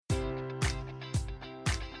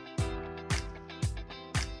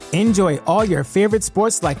Enjoy all your favorite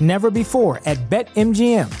sports like never before at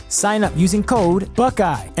BetMGM. Sign up using code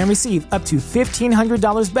Buckeye and receive up to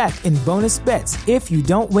 $1,500 back in bonus bets if you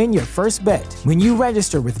don't win your first bet. When you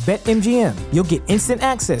register with BetMGM, you'll get instant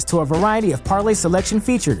access to a variety of parlay selection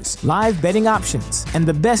features, live betting options, and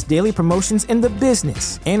the best daily promotions in the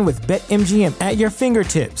business. And with BetMGM at your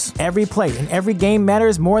fingertips, every play and every game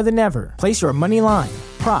matters more than ever. Place your money line,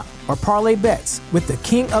 prop, or parlay bets with the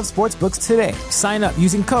king of sportsbooks today. Sign up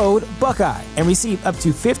using code Buckeye and receive up to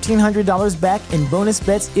 $1,500 back in bonus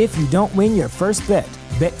bets if you don't win your first bet.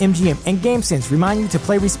 BetMGM and GameSense remind you to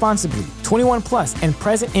play responsibly. 21 plus and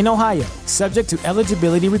present in Ohio, subject to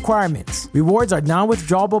eligibility requirements. Rewards are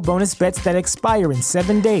non-withdrawable bonus bets that expire in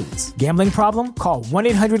 7 days. Gambling problem? Call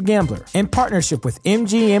 1-800-GAMBLER. In partnership with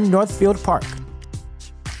MGM Northfield Park.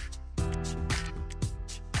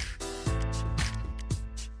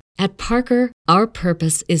 At Parker, our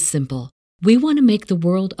purpose is simple. We want to make the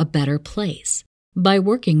world a better place by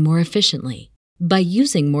working more efficiently, by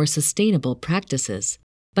using more sustainable practices,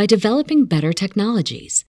 by developing better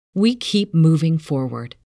technologies. We keep moving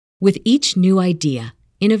forward. With each new idea,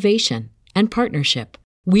 innovation, and partnership,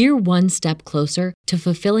 we're one step closer to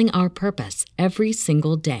fulfilling our purpose every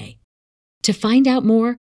single day. To find out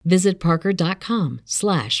more, visit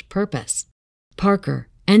parker.com/purpose. Parker,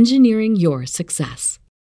 engineering your success.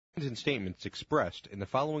 And statements expressed in the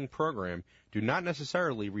following program do not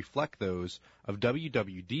necessarily reflect those of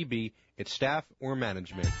WWDB, its staff, or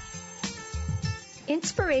management.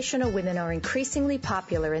 Inspirational women are increasingly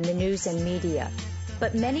popular in the news and media,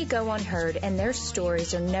 but many go unheard and their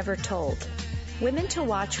stories are never told. Women to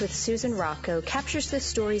Watch with Susan Rocco captures the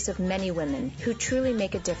stories of many women who truly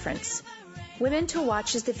make a difference. Women to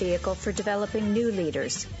Watch is the vehicle for developing new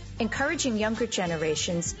leaders, encouraging younger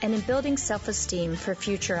generations, and in building self-esteem for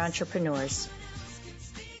future entrepreneurs.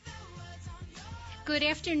 Good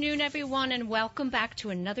afternoon, everyone, and welcome back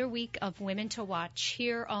to another week of Women to Watch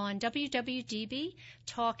here on WWDB,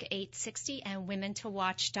 Talk 860, and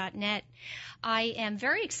WomenToWatch.net. I am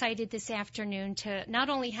very excited this afternoon to not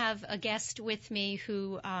only have a guest with me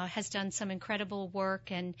who has done some incredible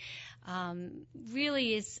work and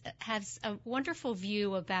really has a wonderful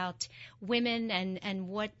view about women and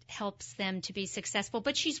what helps them to be successful.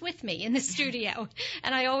 But she's with me in the studio,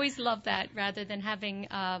 and I always love that rather than having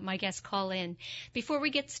my guest call in. Before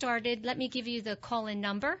we get started, let me give you the call-in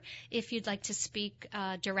number. If you'd like to speak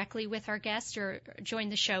directly with our guest or join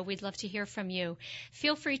the show, we'd love to hear from you.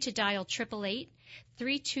 Feel free to dial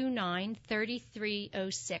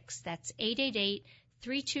 888-329-3306. That's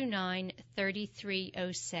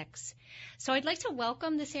 888-329-3306. So I'd like to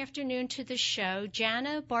welcome this afternoon to the show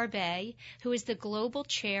Jana Barbet, who is the Global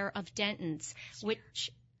Chair of Dentons,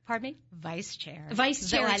 which... Pardon me? Vice Chair. Vice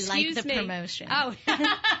Chair, I like the me. promotion. Oh.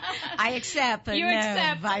 I accept, but you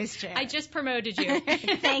accept. Vice Chair. I just promoted you.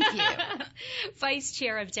 Thank you. Vice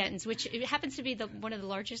Chair of Dentons, which happens to be one of the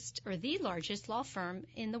largest, or the largest law firm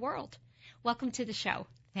in the world. Welcome to the show.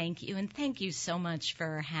 Thank you, and thank you so much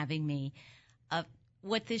for having me.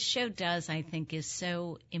 What this show does, I think, is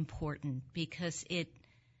so important because it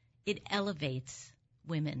elevates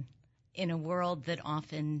women in a world that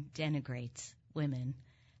often denigrates women.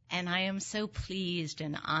 And I am so pleased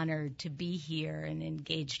and honored to be here and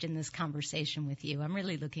engaged in this conversation with you. I'm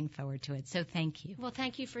really looking forward to it, so thank you. Well,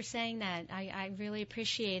 thank you for saying that. I really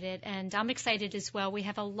appreciate it, and I'm excited as well. We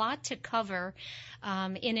have a lot to cover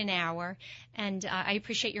in an hour, and I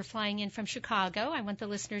appreciate your flying in from Chicago. I want the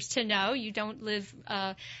listeners to know you don't live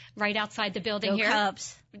right outside the building here. Go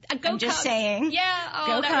Cubs. I'm just saying. Yeah,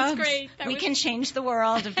 Go that Cubs. was great. We can change the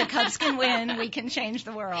world. If the Cubs can win, we can change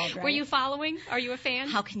the world, right? Were you following? Are you a fan?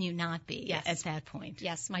 How can you not be at that point?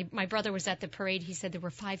 Yes, my brother was at the parade. He said there were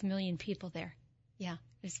 5 million people there. Yeah,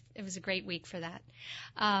 it was a great week for that.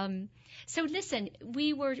 So listen,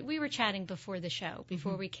 we were chatting before the show,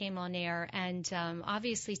 before we came on air, and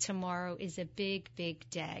obviously tomorrow is a big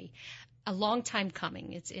day, a long time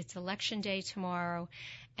coming. It's election day tomorrow,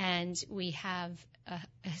 and we have a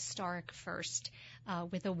historic first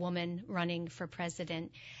with a woman running for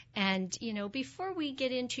president. And, before we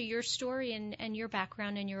get into your story and your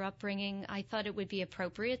background and your upbringing, I thought it would be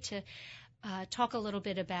appropriate to talk a little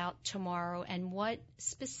bit about tomorrow and what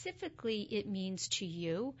specifically it means to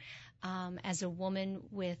you as a woman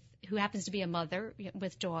who happens to be a mother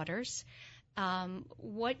with daughters,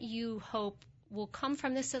 what you hope will come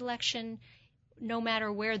from this election no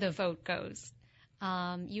matter where the vote goes.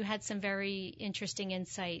 You had some very interesting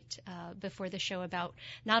insight before the show about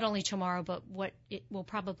not only tomorrow, but what it will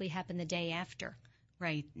probably happen the day after.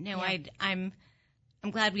 Right. No, yeah. I'm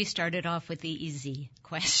glad we started off with the easy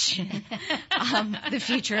question, the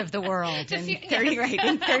future of the world, in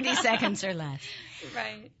 30 seconds or less.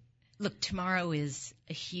 Right. Look, tomorrow is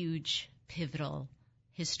a huge, pivotal,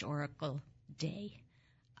 historical day.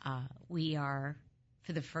 We are,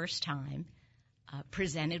 for the first time,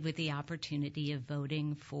 presented with the opportunity of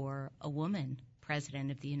voting for a woman president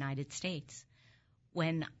of the United States.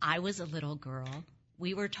 When I was a little girl,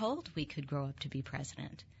 we were told we could grow up to be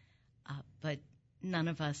president, but none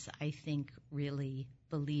of us, I think, really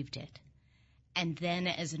believed it. And then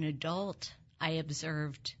as an adult, I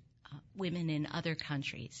observed women in other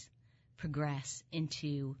countries progress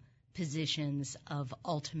into positions of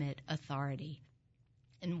ultimate authority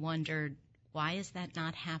and wondered, why is that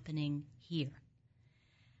not happening here?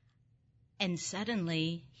 And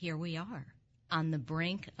suddenly, here we are on the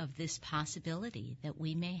brink of this possibility that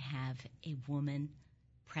we may have a woman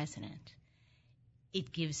president.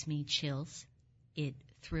 It gives me chills. It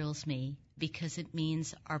thrills me because it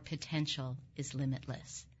means our potential is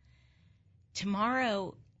limitless.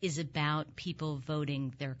 Tomorrow is about people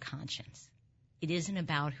voting their conscience. It isn't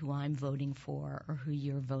about who I'm voting for or who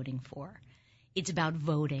you're voting for. It's about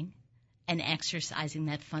voting and exercising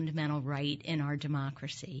that fundamental right in our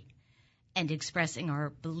democracy and expressing our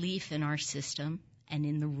belief in our system and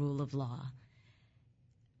in the rule of law.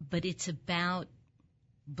 But it's about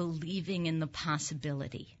believing in the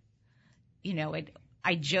possibility. You know,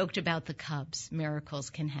 I joked about the Cubs. Miracles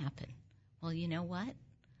can happen. Well, you know what?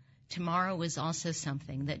 Tomorrow is also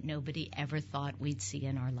something that nobody ever thought we'd see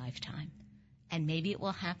in our lifetime. And maybe it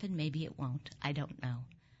will happen, maybe it won't. I don't know.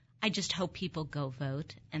 I just hope people go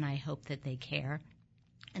vote, and I hope that they care.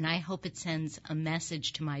 And I hope it sends a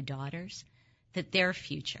message to my daughters that their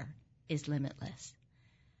future is limitless.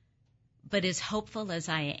 But as hopeful as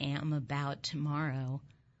I am about tomorrow,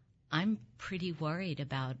 I'm pretty worried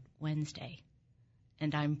about Wednesday,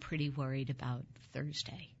 and I'm pretty worried about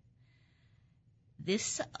Thursday.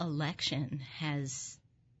 This election has,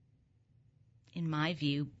 in my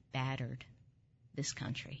view, battered this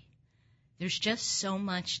country. There's just so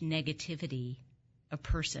much negativity a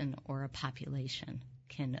person or a population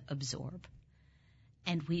can absorb.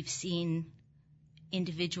 And we've seen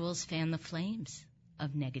individuals fan the flames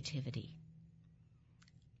of negativity.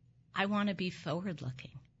 I want to be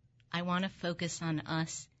forward-looking. I want to focus on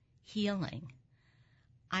us healing.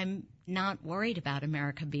 I'm not worried about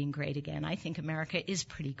America being great again. I think America is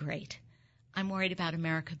pretty great. I'm worried about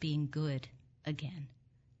America being good again,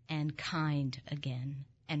 and kind again,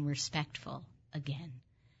 and respectful again.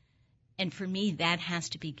 And for me, that has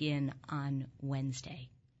to begin on Wednesday.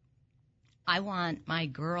 I want my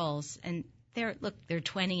girls, and they're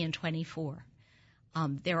 20 and 24.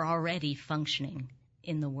 They're already functioning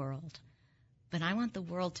in the world. But I want the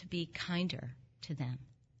world to be kinder to them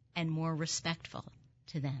and more respectful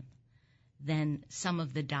to them than some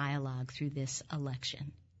of the dialogue through this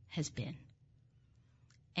election has been.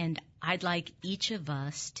 And I'd like each of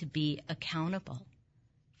us to be accountable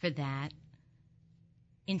for that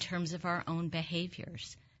in terms of our own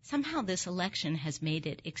behaviors. Somehow this election has made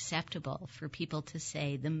it acceptable for people to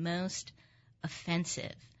say the most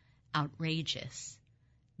offensive, outrageous,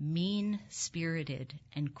 mean-spirited,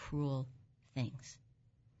 and cruel things.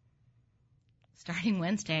 Starting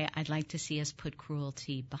Wednesday, I'd like to see us put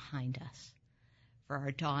cruelty behind us for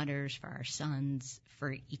our daughters, for our sons,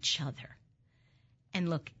 for each other. And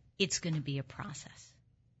look, it's going to be a process.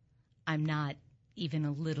 I'm not even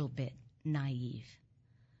a little bit naive.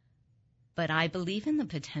 But I believe in the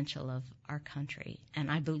potential of our country,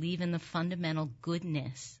 and I believe in the fundamental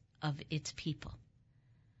goodness of its people.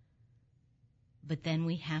 But then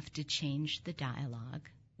we have to change the dialogue.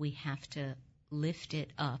 We have to lift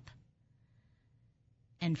it up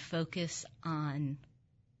and focus on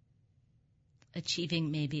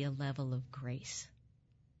achieving maybe a level of grace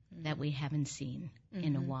that we haven't seen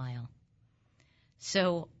in a while.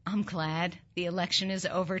 So I'm glad the election is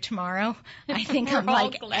over tomorrow. I think I'm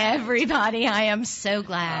like glad. Everybody. I am so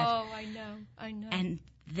glad. Oh, I know. And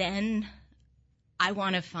then I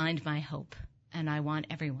want to find my hope, and I want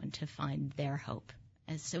everyone to find their hope,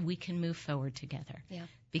 so we can move forward together. Yeah.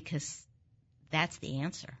 Because that's the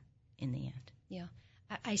answer in the end. Yeah.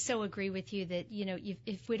 I so agree with you that,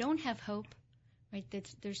 if we don't have hope, right,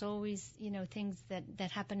 there's always, things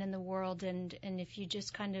that happen in the world, and if you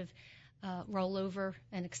just kind of roll over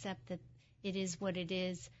and accept that it is what it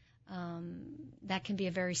is, that can be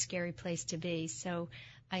a very scary place to be. So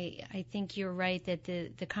I think you're right that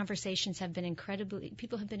the conversations have been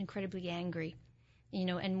people have been incredibly angry,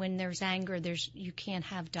 and when there's anger, you can't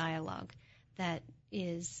have dialogue that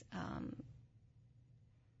is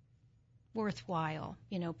worthwhile,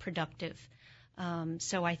 productive.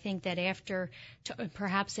 So I think that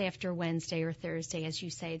perhaps after Wednesday or Thursday, as you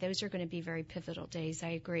say, those are going to be very pivotal days. I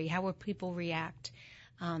agree. How will people react,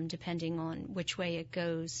 depending on which way it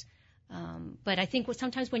goes? But I think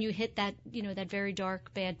sometimes when you hit that, that very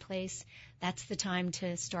dark, bad place, that's the time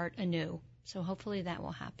to start anew. So hopefully that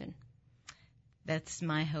will happen. That's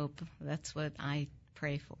my hope. That's what I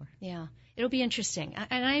pray for. Yeah, it'll be interesting,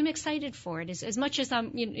 and I'm excited for it. As much as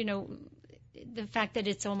I'm, the fact that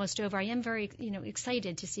it's almost over, I am very,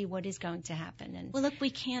 excited to see what is going to happen. And well, look, we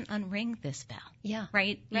can't unring this bell. Yeah.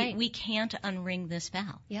 Right? Right. We can't unring this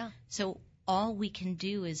bell. Yeah. So all we can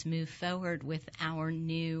do is move forward with our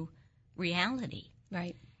new reality.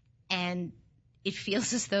 Right. And it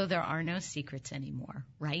feels as though there are no secrets anymore,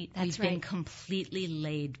 right? That's We've been completely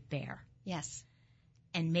laid bare. Yes.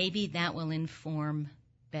 And maybe that will inform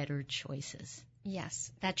better choices.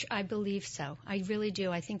 Yes, I believe so. I really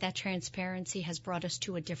do. I think that transparency has brought us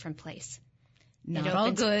to a different place. Not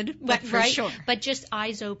all good, but for right, sure. But just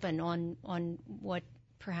eyes open on what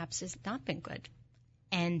perhaps has not been good.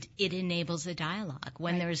 And it enables a dialogue.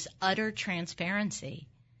 When there's utter transparency,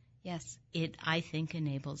 yes, it, I think,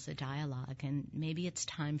 enables a dialogue. And maybe it's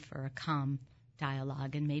time for a calm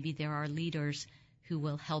dialogue, and maybe there are leaders who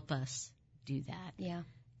will help us do that. Yeah.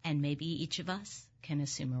 And maybe each of us can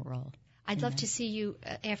assume a role. I'd love to see you,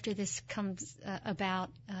 after this comes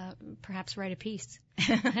about, perhaps write a piece.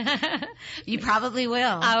 You probably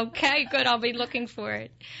will. Okay, good. I'll be looking for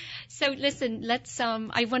it. So listen, let's,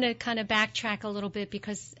 I want to kind of backtrack a little bit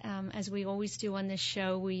because, as we always do on this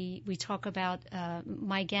show, we talk about,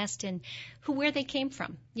 my guest and where they came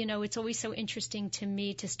from. It's always so interesting to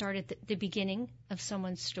me to start at the beginning of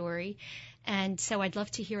someone's story. And so I'd love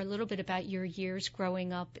to hear a little bit about your years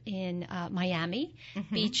growing up in Miami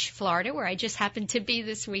Beach, Florida, where I just happened to be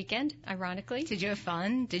this weekend, ironically. Did you have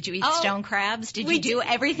fun? Did you eat stone crabs? Did you do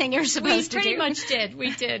everything you're supposed to do? We pretty much did.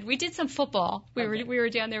 We did. We did some football. We were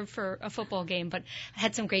down there for a football game, but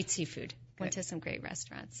had some great seafood. Went to some great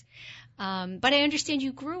restaurants. But I understand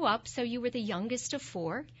you grew up, so you were the youngest of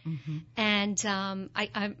four. Mm-hmm. And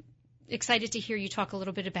I'm excited to hear you talk a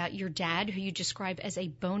little bit about your dad, who you describe as a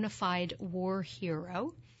bona fide war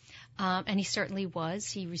hero. And he certainly was.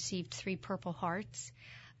 He received 3 Purple Hearts,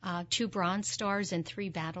 2 Bronze Stars, and 3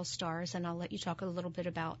 Battle Stars. And I'll let you talk a little bit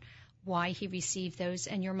about why he received those.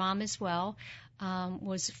 And your mom as well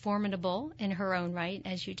was formidable in her own right,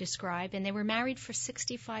 as you describe. And they were married for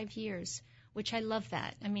 65 years, which I love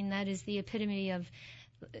that. I mean, that is the epitome of,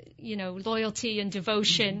 loyalty and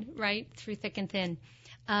devotion, right, through thick and thin.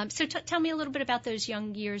 So tell me a little bit about those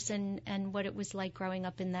young years and what it was like growing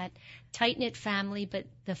up in that tight-knit family, but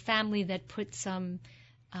the family that put some,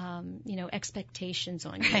 expectations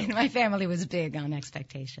on you. Right. My family was big on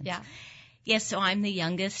expectations. Yeah. Yes, so I'm the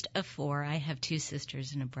youngest of 4. I have 2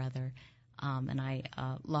 sisters and a brother, and I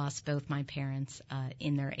lost both my parents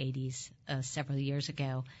in their 80s several years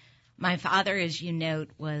ago. My father, as you note,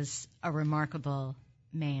 was a remarkable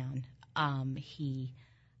man. He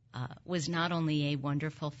was not only a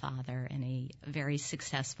wonderful father and a very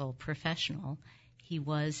successful professional, he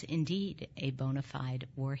was indeed a bona fide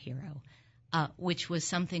war hero, which was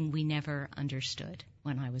something we never understood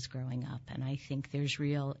when I was growing up, and I think there's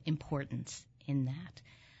real importance in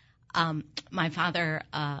that. My father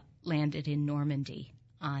landed in Normandy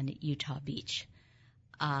on Utah Beach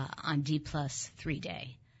on D+3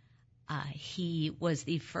 day. He was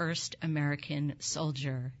the first American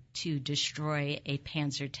soldier to destroy a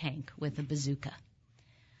Panzer tank with a bazooka.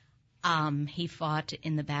 He fought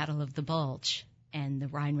in the Battle of the Bulge and the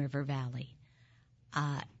Rhine River Valley.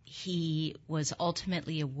 He was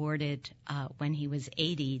ultimately awarded, when he was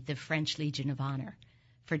 80, the French Legion of Honor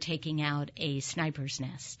for taking out a sniper's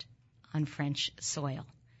nest on French soil.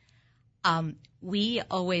 We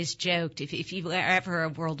always joked, if you were ever a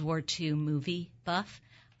World War II movie buff,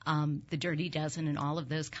 The Dirty Dozen and all of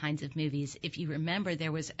those kinds of movies, if you remember,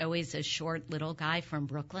 there was always a short little guy from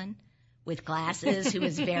Brooklyn with glasses who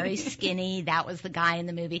was very skinny. That was the guy in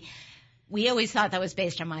the movie. We always thought that was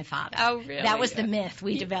based on my father. Oh, really? That was the myth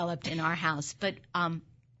we developed in our house. But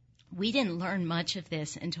we didn't learn much of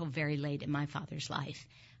this until very late in my father's life.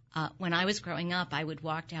 When I was growing up, I would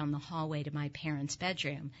walk down the hallway to my parents'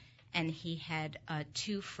 bedroom, and he had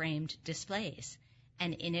 2 framed displays.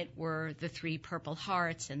 And in it were the 3 Purple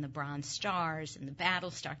Hearts and the Bronze Stars and the Battle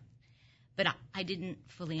Star. But I didn't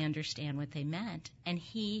fully understand what they meant. And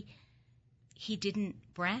he didn't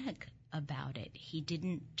brag about it. He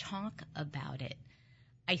didn't talk about it.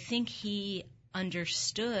 I think he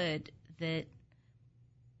understood that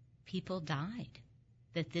people died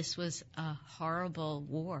that this was a horrible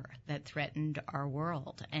war that threatened our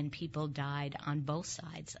world, and people died on both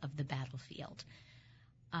sides of the battlefield.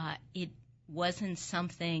 It wasn't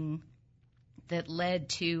something that led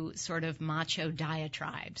to sort of macho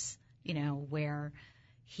diatribes, where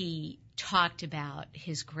he talked about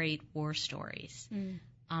his great war stories.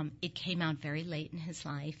 It came out very late in his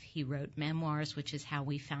life. He wrote memoirs, which is how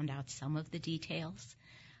we found out some of the details.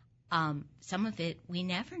 Some of it we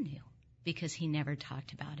never knew because he never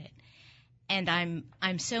talked about it. And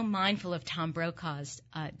I'm so mindful of Tom Brokaw's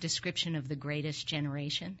description of the greatest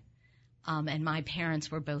generation. And my parents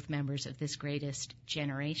were both members of this greatest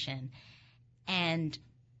generation. And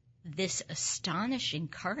this astonishing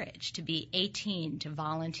courage to be 18, to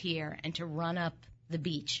volunteer, and to run up the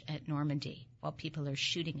beach at Normandy while people are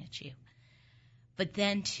shooting at you. But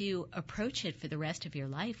then to approach it for the rest of your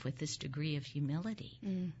life with this degree of humility.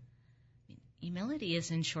 Humility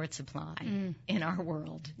is in short supply in our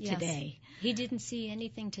world today. He didn't see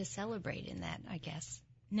anything to celebrate in that, I guess.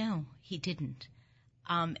 No, he didn't.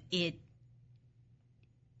 It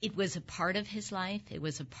was a part of his life. It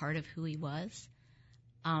was a part of who he was.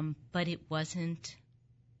 But it wasn't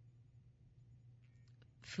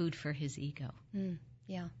food for his ego.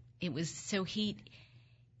 Yeah. It was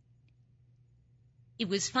it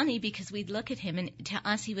was funny because we'd look at him, and to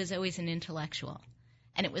us he was always an intellectual.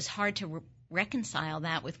 And it was hard to reconcile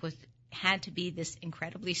that with what had to be this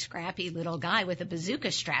incredibly scrappy little guy with a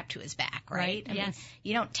bazooka strapped to his back, right? I mean,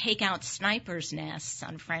 you don't take out snipers' nests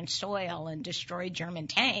on French soil and destroy German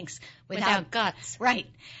tanks without guts. Right.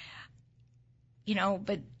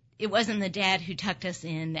 But it wasn't the dad who tucked us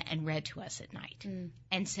in and read to us at night.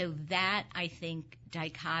 And so that, I think,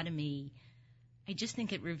 dichotomy, I just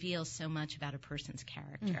think it reveals so much about a person's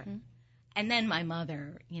character. And then my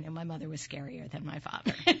mother was scarier than my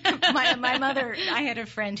father. my mother, I had a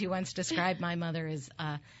friend who once described my mother as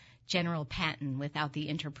General Patton without the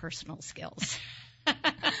interpersonal skills.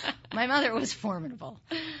 My mother was formidable.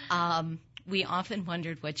 We often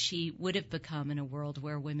wondered what she would have become in a world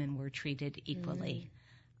where women were treated equally.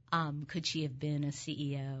 Could she have been a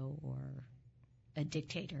CEO or a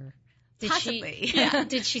dictator? Possibly.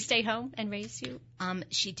 Did she stay home and raise you?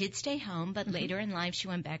 She did stay home, but later in life she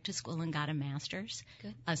went back to school and got a master's.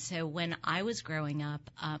 Good. So when I was growing up,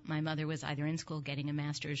 my mother was either in school getting a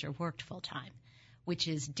master's or worked full-time, which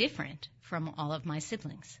is different from all of my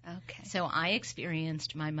siblings. Okay. So I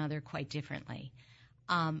experienced my mother quite differently.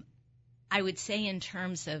 I would say in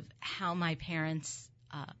terms of how my parents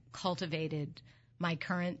cultivated my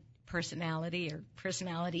current personality or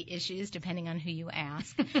personality issues, depending on who you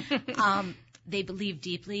ask. They believed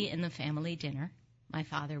deeply in the family dinner. My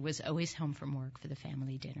father was always home from work for the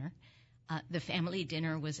family dinner. The family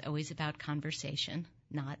dinner was always about conversation,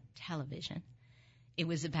 not television. It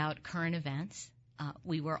was about current events.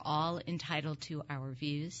 We were all entitled to our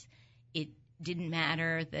views. It didn't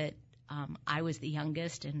matter that I was the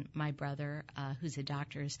youngest and my brother, who's a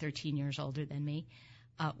doctor, is 13 years older than me.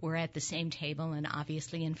 We're at the same table and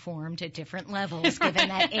obviously informed at different levels given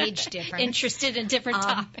that age difference. Interested in different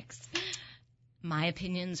topics. My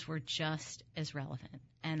opinions were just as relevant,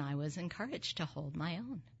 and I was encouraged to hold my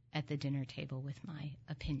own at the dinner table with my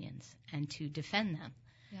opinions and to defend them.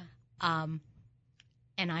 Yeah.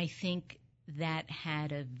 And I think that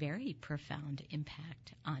had a very profound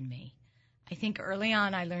impact on me. I think early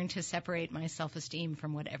on I learned to separate my self-esteem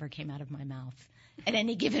from whatever came out of my mouth at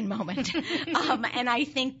any given moment. And I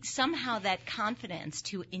think somehow that confidence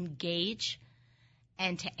to engage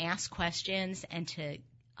and to ask questions and to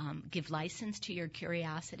give license to your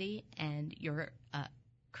curiosity and your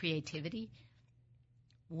creativity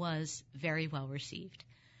was very well received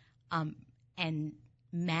and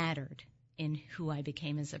mattered in who I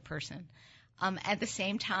became as a person. At the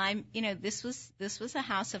same time, this was a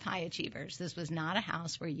house of high achievers. This was not a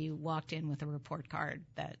house where you walked in with a report card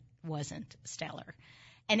that wasn't stellar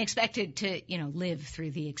and expected to, live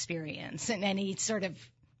through the experience in any sort of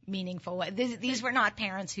meaningful way. These were not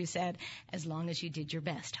parents who said, as long as you did your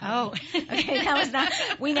best, honey. Oh. Okay, that was not,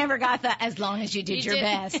 we never got the, as long as you did your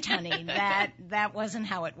best, honey. That wasn't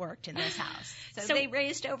how it worked in this house. So they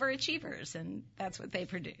raised overachievers, and that's what they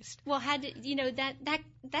produced. Well,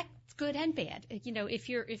 that's good and bad. If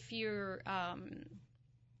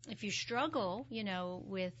you struggle,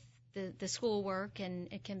 with the schoolwork, and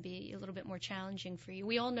it can be a little bit more challenging for you.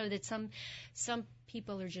 We all know that some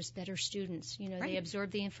people are just better students. Right. They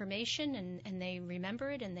absorb the information and they remember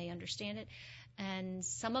it and they understand it. And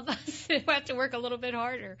some of us have to work a little bit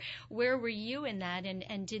harder. Where were you in that?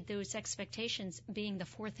 And did those expectations, being the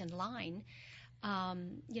fourth in line,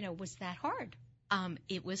 was that hard?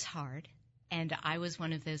 It was hard. And I was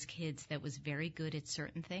one of those kids that was very good at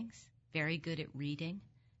certain things, very good at reading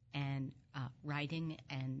and writing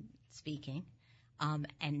and speaking,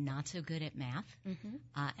 and not so good at math.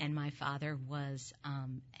 And my father was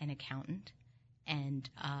an accountant and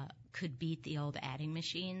could beat the old adding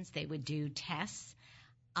machines. They would do tests.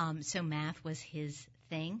 So math was his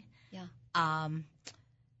thing. Yeah.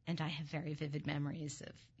 And I have very vivid memories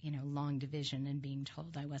of, long division and being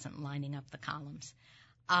told I wasn't lining up the columns.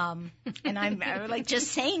 And I'm like, just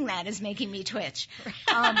saying that is making me twitch.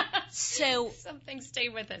 So some things stay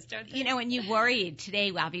with us, don't they? And you worry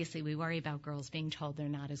today, obviously we worry about girls being told they're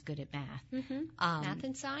not as good at math. Math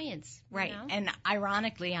and science. Right. And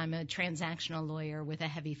ironically, I'm a transactional lawyer with a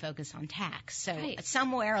heavy focus on tax. So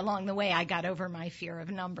somewhere along the way, I got over my fear of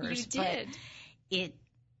numbers. You did.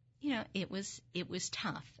 But it was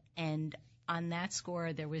tough. And on that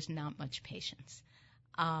score, there was not much patience.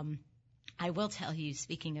 I will tell you,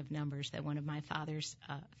 speaking of numbers, that one of my father's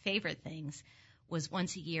favorite things was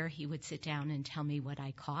once a year he would sit down and tell me what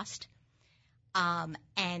I cost.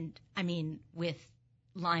 And, I mean, with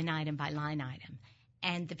line item by line item.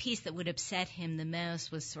 And the piece that would upset him the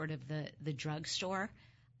most was sort of the drugstore,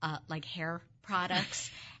 like hair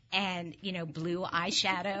products. And, blue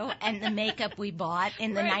eyeshadow and the makeup we bought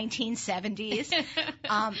in the 1970s.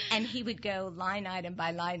 And he would go line item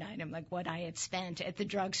by line item, like what I had spent at the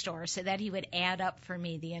drugstore, so that he would add up for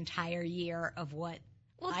me the entire year of what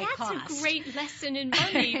I cost. That's a great lesson in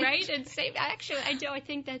money, right? And save. Actually, I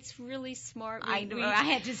think that's really smart. I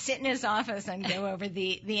had to sit in his office and go over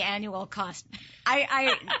the annual cost.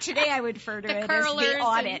 Today I would refer to it as the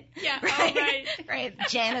audit. Right? Right.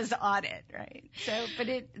 Jana's audit, right? So, but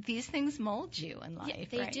these things mold you in life.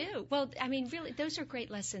 Yeah, they do. Well, I mean, really, those are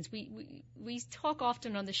great lessons. We talk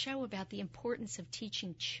often on the show about the importance of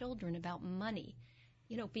teaching children about money.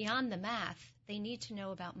 Beyond the math, they need to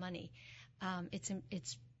know about money.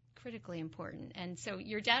 It's critically important. And so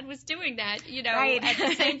your dad was doing that, right. At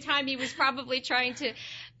the same time he was probably trying to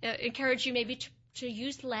encourage you maybe to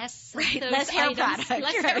use less of those less hair items. product.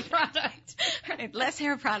 Less hair product. Right. Less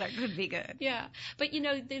hair product would be good. Yeah. But,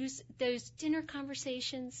 those dinner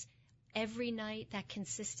conversations every night, that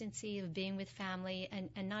consistency of being with family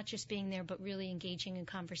and not just being there but really engaging in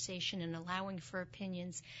conversation and allowing for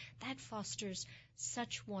opinions, that fosters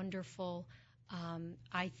such wonderful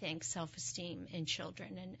I think, self-esteem in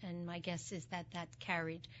children. And my guess is that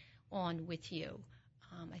carried on with you.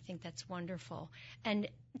 I think that's wonderful. And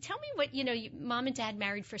tell me what, Mom and Dad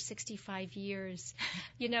married for 65 years.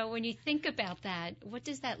 When you think about that, what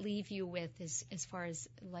does that leave you with as far as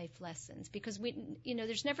life lessons? Because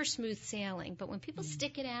there's never smooth sailing, but when people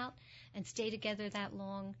stick it out and stay together that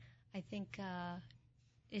long, I think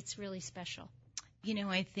it's really special.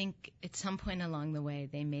 I think at some point along the way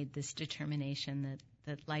they made this determination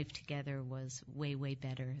that life together was way, way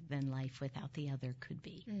better than life without the other could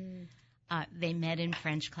be. They met in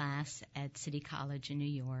French class at City College in New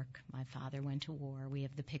York. My father went to war. We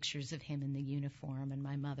have the pictures of him in the uniform and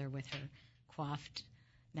my mother with her coiffed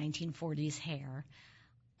 1940s hair.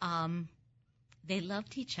 They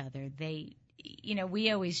loved each other.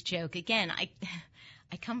 We always joke. Again,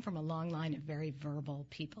 I come from a long line of very verbal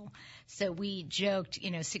people. So we joked,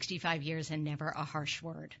 65 years and never a harsh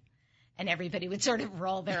word. And everybody would sort of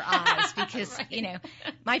roll their eyes because, right.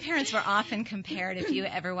 My parents were often compared, if you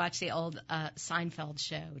ever watch the old Seinfeld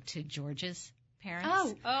show, to George's parents.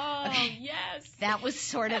 Oh, okay. Yes. That was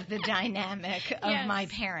sort of the dynamic of my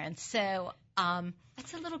parents. So,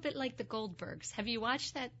 that's a little bit like the Goldbergs. Have you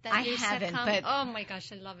watched that I new haven't, sitcom? but oh my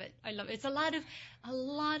gosh, I love it. It's a lot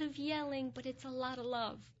of yelling, but it's a lot of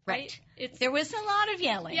love. Right. There was a lot of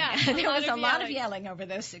yelling. Yeah, there was a lot of yelling over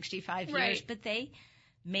those 65 years, right. But they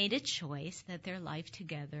made a choice that their life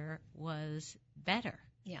together was better.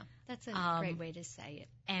 Yeah, that's a great way to say it.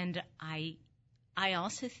 And I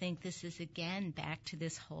also think this is again back to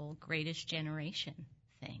this whole greatest generation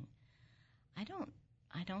thing. I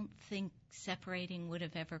don't think separating would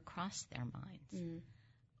have ever crossed their minds.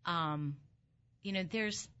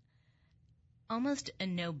 There's almost a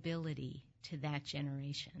nobility to that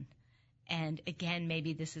generation. And again,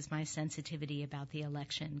 maybe this is my sensitivity about the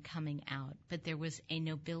election coming out, but there was a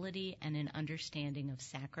nobility and an understanding of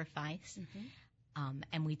sacrifice.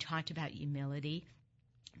 And we talked about humility.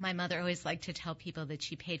 My mother always liked to tell people that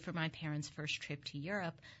she paid for my parents' first trip to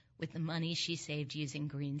Europe with the money she saved using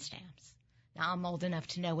green stamps. Now, I'm old enough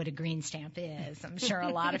to know what a green stamp is. I'm sure a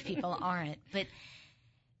lot of people aren't. But,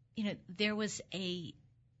 there was a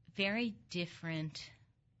very different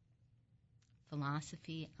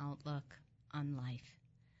philosophy, outlook on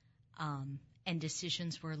life. And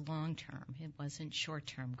decisions were long-term. It wasn't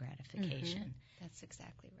short-term gratification. That's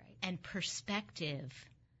exactly right. And perspective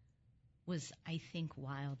was, I think,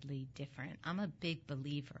 wildly different. I'm a big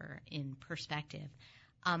believer in perspective.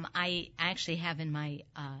 I actually have in my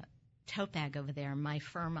tote bag over there my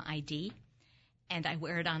firm ID, and I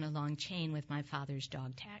wear it on a long chain with my father's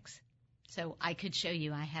dog tags. So I could show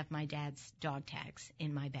you I have my dad's dog tags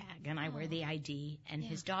in my bag, and I wear the ID and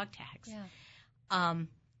his dog tags. Yeah.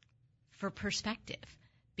 For perspective,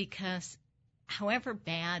 because however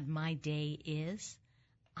bad my day is,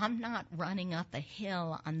 I'm not running up a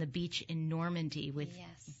hill on the beach in Normandy with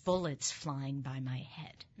bullets flying by my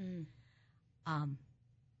head.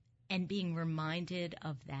 And being reminded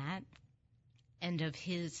of that and of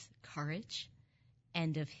his courage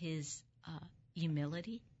and of his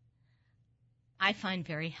humility, I find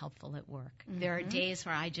very helpful at work. There are days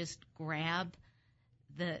where I just grab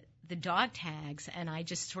the dog tags and I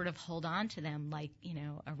just sort of hold on to them like,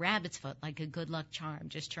 a rabbit's foot, like a good luck charm,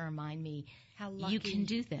 just to remind me how lucky, you can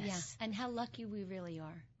do this. Yeah, and how lucky we really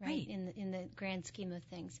are, right. In the grand scheme of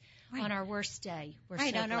things. Right. On our worst day, we're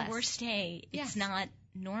right, so on blessed. Our worst day, it's not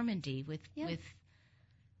Normandy with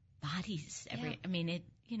bodies every. I mean,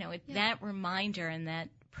 that reminder and that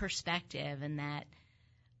perspective, and that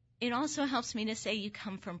it also helps me to say you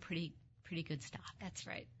come from pretty good stock. That's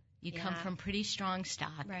right. You come from pretty strong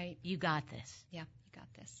stock. Right. You got this. Yeah, you got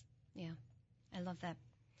this. Yeah, I love that.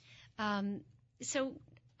 So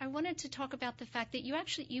I wanted to talk about the fact that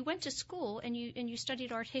you went to school and you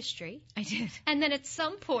studied art history. I did. And then at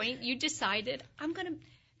some point you decided, I'm going to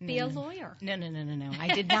be a lawyer. No. I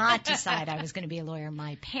did not decide I was going to be a lawyer.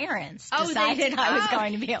 My parents decided I was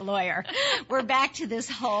going to be a lawyer. We're back to this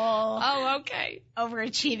whole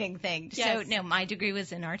overachieving thing. Yes. So, no, my degree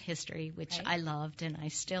was in art history, which I loved and I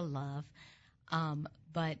still love.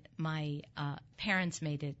 But my parents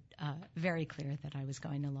made it very clear that I was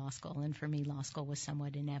going to law school. And for me, law school was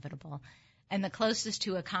somewhat inevitable. And the closest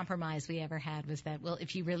to a compromise we ever had was that, well,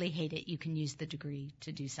 if you really hate it, you can use the degree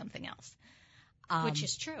to do something else. Which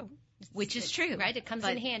is true. Right? It comes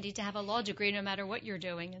in handy to have a law degree no matter what you're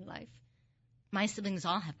doing in life. My siblings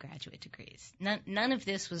all have graduate degrees. None of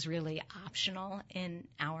this was really optional in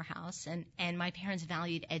our house. And my parents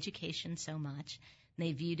valued education so much.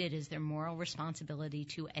 They viewed it as their moral responsibility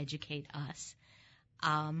to educate us.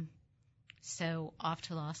 So off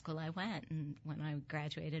to law school I went. And when I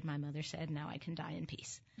graduated, my mother said, now I can die in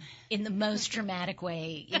peace. In the most dramatic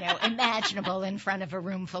way, imaginable in front of a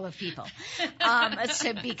room full of people.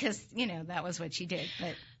 So because, that was what she did.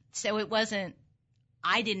 But so it wasn't,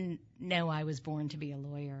 I didn't know I was born to be a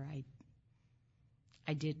lawyer.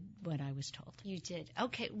 I did what I was told. You did.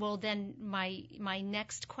 Okay. Well, then my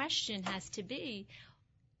next question has to be,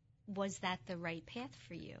 was that the right path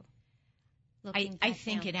for you? I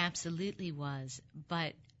think it absolutely was,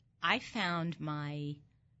 but I found my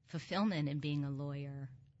fulfillment in being a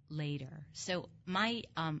lawyer later. So my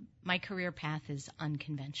career path is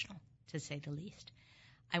unconventional, to say the least.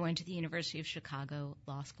 I went to the University of Chicago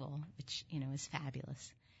Law School, which, is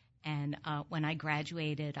fabulous. And when I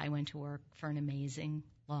graduated, I went to work for an amazing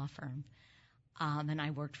law firm. And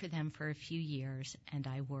I worked for them for a few years, and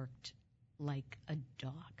I worked like a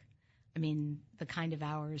dog. I mean, the kind of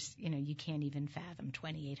hours, you can't even fathom,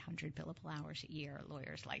 2,800 billable hours a year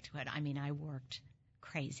lawyers like to put. I mean, I worked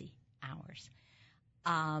crazy hours.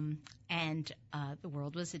 And the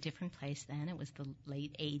world was a different place then. It was the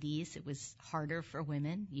late 80s. It was harder for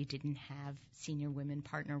women. You didn't have senior women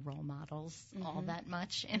partner role models all that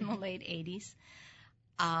much in the late 80s.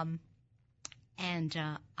 And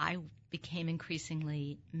I became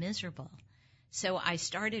increasingly miserable. So I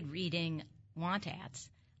started reading want ads.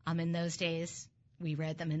 In those days, we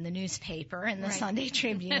read them in the newspaper, in the Sunday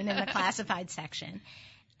Tribune, in the classified section.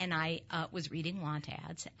 And I was reading want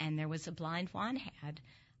ads, and there was a blind want ad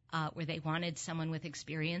where they wanted someone with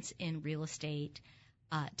experience in real estate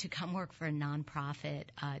to come work for a nonprofit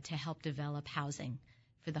to help develop housing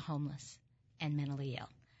for the homeless and mentally ill.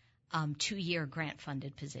 2-year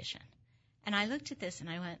grant-funded position. And I looked at this and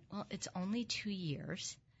I went, well, it's only 2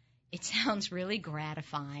 years. It sounds really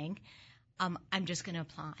gratifying. I'm just going to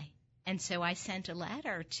apply. And so I sent a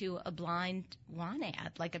letter to a blind want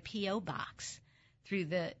ad, like a P.O. box, through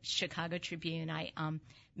the Chicago Tribune. I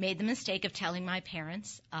made the mistake of telling my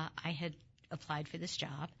parents I had applied for this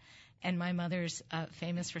job. And my mother's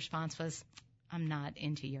famous response was, I'm not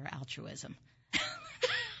into your altruism.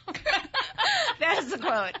 That's the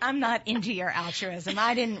quote. I'm not into your altruism.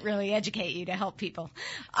 I didn't really educate you to help people.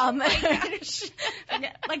 Like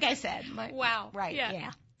I said. Wow. Right, yeah.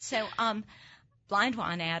 So, blind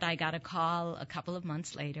want ad, I got a call a couple of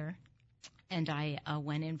months later, and I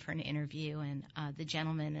went in for an interview, and the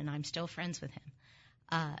gentleman, and I'm still friends with him,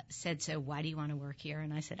 said, so why do you want to work here?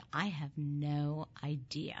 And I said, I have no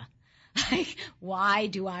idea. Like, why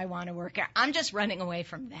do I want to work here? I'm just running away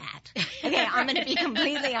from that. Okay, I'm going to be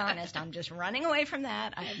completely honest. I'm just running away from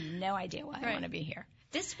that. I have no idea why I want to be here.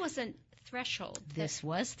 This wasn't Threshold. This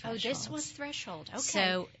was Threshold. Oh, this was Threshold. Okay.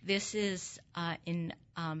 So this is in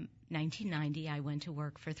 1990, I went to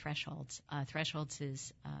work for Thresholds. Thresholds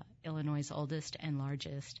is Illinois' oldest and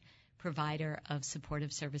largest provider of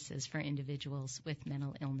supportive services for individuals with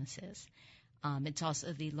mental illnesses. It's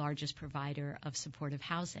also the largest provider of supportive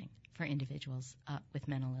housing for individuals with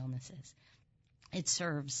mental illnesses. It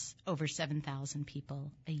serves over 7,000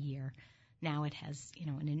 people a year. Now it has,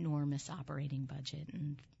 an enormous operating budget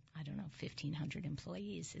and, 1,500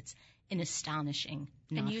 employees. It's an astonishing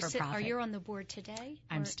not-for-profit. Are you on the board today?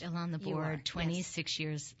 I'm still on the board 26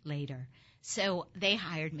 years later. So they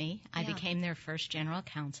hired me. I became their first general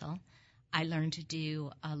counsel. I learned to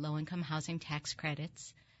do low-income housing tax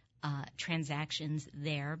credits, transactions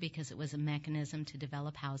there because it was a mechanism to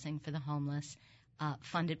develop housing for the homeless,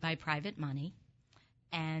 funded by private money.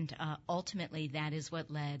 And ultimately, that is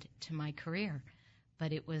what led to my career.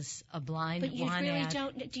 But it was a blind But you one really ad.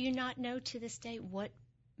 don't. Do you not know to this day what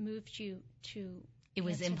moved you to? It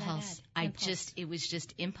was impulse. It was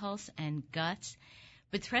just impulse and guts.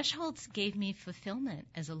 But Thresholds gave me fulfillment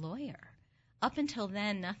as a lawyer. Up until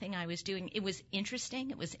then, nothing I was doing. It was interesting.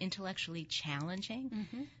 It was intellectually challenging.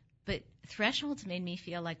 Mm-hmm. But Thresholds made me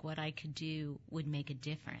feel like what I could do would make a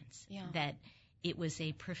difference. Yeah. That it was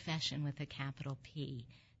a profession with a capital P.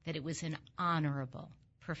 That it was an honorable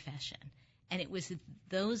profession. And it was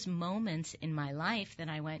those moments in my life that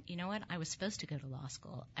I went, you know what, I was supposed to go to law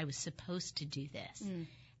school. I was supposed to do this. Mm.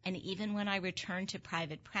 And even when I returned to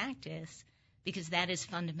private practice, because that is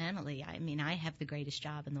fundamentally, I have the greatest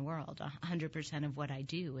job in the world. 100% of what I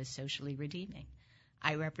do is socially redeeming.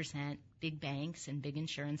 I represent big banks and big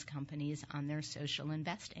insurance companies on their social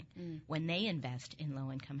investing when they invest in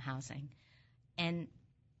low-income housing. And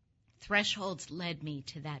Thresholds led me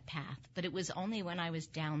to that path. But it was only when I was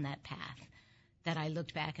down that path that I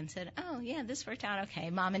looked back and said, oh, yeah, this worked out okay.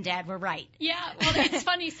 Mom and Dad were right. Yeah, well, it's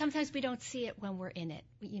funny. Sometimes we don't see it when we're in it.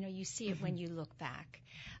 You see it when you look back.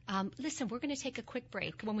 Listen, we're going to take a quick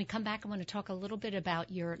break. When we come back, I want to talk a little bit about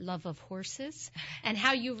your love of horses and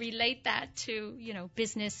how you relate that to,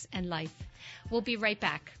 business and life. We'll be right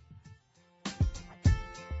back.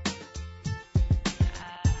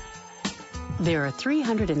 There are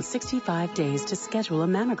 365 days to schedule a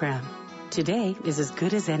mammogram. Today is as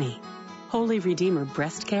good as any. Holy Redeemer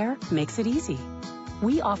Breast Care makes it easy.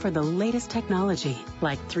 We offer the latest technology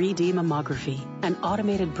like 3D mammography and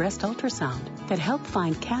automated breast ultrasound that help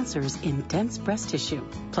find cancers in dense breast tissue.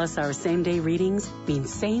 Plus, our same-day readings mean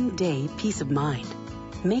same-day peace of mind.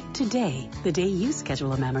 Make today the day you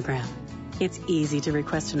schedule a mammogram. It's easy to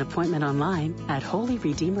request an appointment online at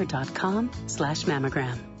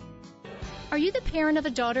holyredeemer.com/mammogram. Are you the parent of a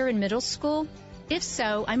daughter in middle school? If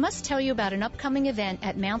so, I must tell you about an upcoming event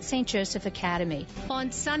at Mount St. Joseph Academy.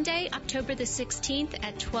 On Sunday, October the 16th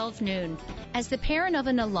at 12 noon. As the parent of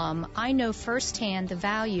an alum, I know firsthand the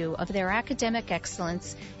value of their academic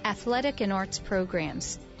excellence, athletic and arts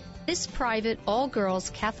programs. This private, all-girls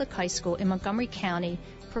Catholic high school in Montgomery County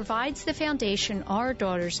provides the foundation our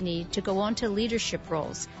daughters need to go on to leadership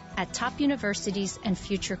roles at top universities and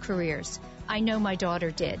future careers. I know my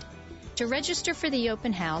daughter did. To register for the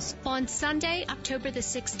open house on Sunday, October the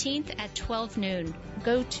 16th at 12 noon,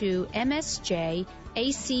 go to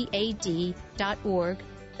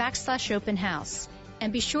msjacad.org/open house.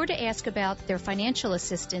 And be sure to ask about their financial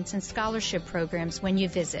assistance and scholarship programs when you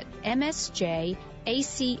visit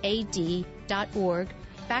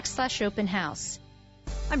msjacad.org/open house.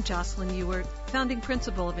 I'm Jocelyn Ewart, founding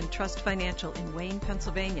principal of Entrust Financial in Wayne,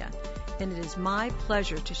 Pennsylvania. And it is my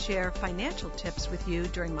pleasure to share financial tips with you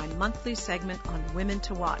during my monthly segment on Women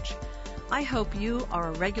to Watch. I hope you are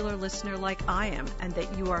a regular listener like I am and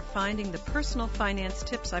that you are finding the personal finance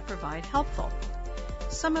tips I provide helpful.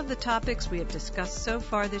 Some of the topics we have discussed so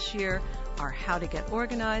far this year are how to get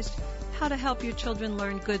organized, how to help your children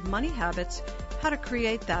learn good money habits, how to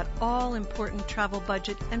create that all-important travel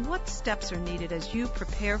budget, and what steps are needed as you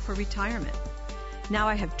prepare for retirement. Now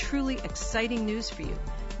I have truly exciting news for you.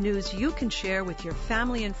 News you can share with your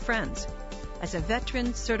family and friends. As a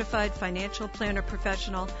veteran certified financial planner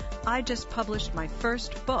professional, I just published my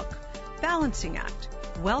first book, Balancing Act,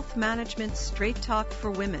 Wealth Management Straight Talk for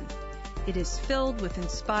Women. It is filled with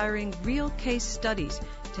inspiring real case studies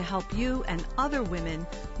to help you and other women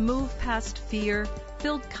move past fear,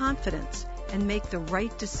 build confidence, and make the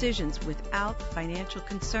right decisions without financial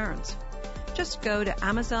concerns. Just go to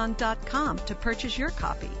Amazon.com to purchase your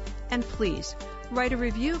copy. And please, Write a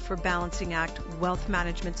review for Balancing Act Wealth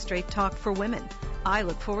Management Straight Talk for Women. I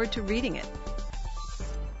look forward to reading it.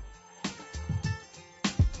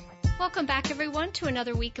 Welcome back, everyone, to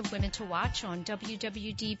another week of Women to Watch on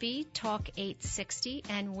WWDB Talk 860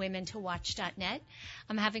 and WomenToWatch.net.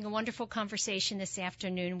 I'm having a wonderful conversation this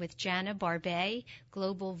afternoon with Jana Barbet,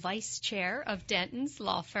 Global Vice Chair of Denton's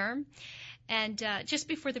Law Firm. And just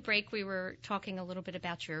before the break, we were talking a little bit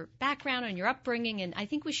about your background and your upbringing, and I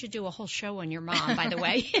think we should do a whole show on your mom, by the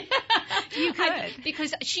way. You could.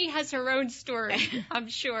 Because she has her own story, I'm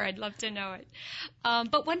sure. I'd love to know it.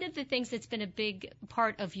 But one of the things that's been a big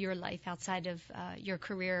part of your life outside of your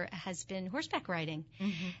career has been horseback riding.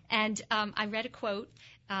 Mm-hmm. And I read a quote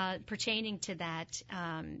pertaining to that.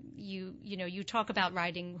 You talk about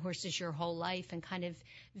riding horses your whole life and kind of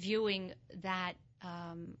viewing that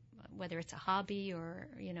whether it's a hobby or,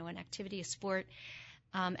 an activity, a sport,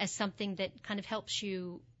 as something that kind of helps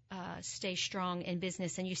you stay strong in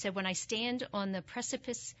business. And you said, when I stand on the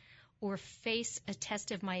precipice or face a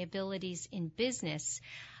test of my abilities in business,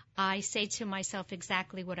 I say to myself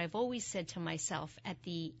exactly what I've always said to myself at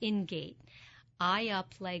the in-gate: eye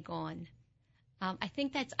up, leg on. I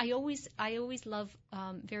think I always love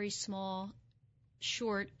very small,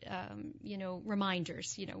 short,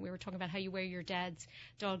 reminders. We were talking about how you wear your dad's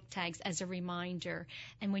dog tags as a reminder.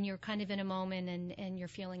 And when you're kind of in a moment and you're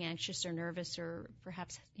feeling anxious or nervous or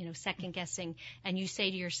perhaps, second guessing, and you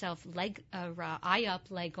say to yourself, eye up,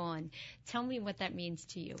 leg on. Tell me what that means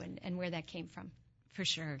to you and where that came from. For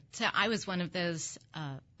sure. So I was one of those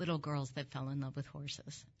little girls that fell in love with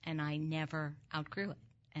horses, and I never outgrew it.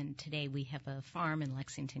 And today we have a farm in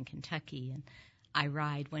Lexington, Kentucky, and I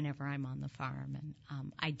ride whenever I'm on the farm,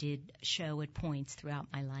 and I did show at points throughout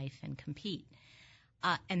my life and compete.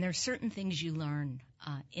 And there are certain things you learn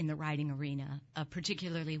in the riding arena,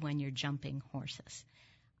 particularly when you're jumping horses.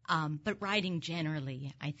 But riding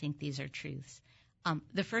generally, I think these are truths.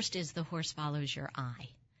 The first is the horse follows your eye.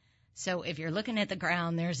 So if you're looking at the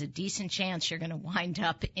ground, there's a decent chance you're going to wind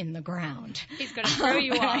up in the ground. He's going to throw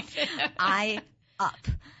you off. Eye up.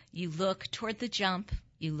 You look toward the jump.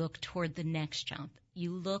 You look toward the next jump.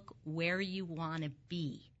 You look where you want to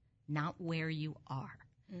be, not where you are.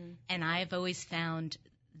 Mm. And I've always found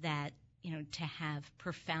that, to have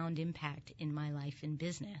profound impact in my life and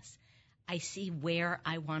business, I see where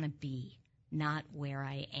I want to be, not where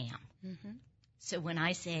I am. Mm-hmm. So when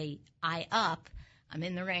I say eye up, I'm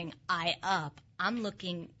in the ring, eye up, I'm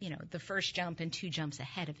looking, the first jump and two jumps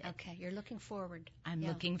ahead of it. Okay, you're looking forward. I'm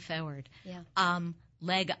looking forward. Yeah.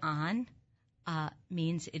 Leg on.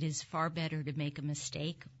 Means it is far better to make a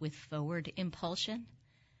mistake with forward impulsion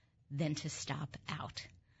than to stop out.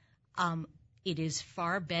 It is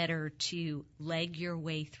far better to leg your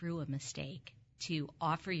way through a mistake, to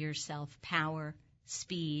offer yourself power,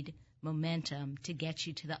 speed, momentum to get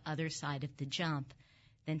you to the other side of the jump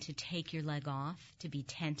than to take your leg off, to be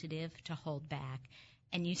tentative, to hold back,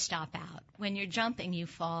 and you stop out. When you're jumping, you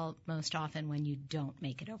fall most often when you don't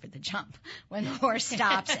make it over the jump, when the horse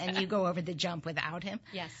stops and you go over the jump without him.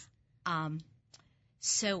 Yes.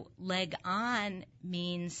 So leg on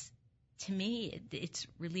means, to me, it's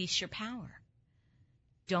release your power.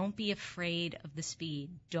 Don't be afraid of the speed.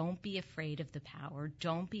 Don't be afraid of the power.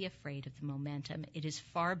 Don't be afraid of the momentum. It is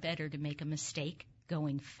far better to make a mistake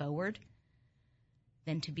going forward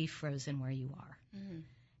than to be frozen where you are. Mm-hmm.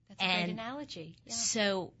 That's a great analogy. Yeah.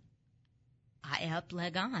 So eye up,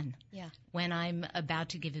 leg on. Yeah. When I'm about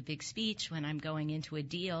to give a big speech, when I'm going into a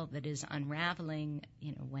deal that is unraveling,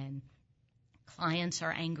 when clients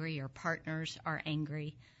are angry or partners are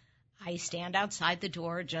angry, I stand outside the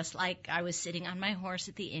door just like I was sitting on my horse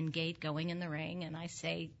at the in-gate going in the ring, and I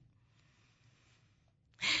say,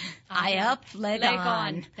 eye up, leg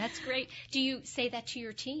on. That's great. Do you say that to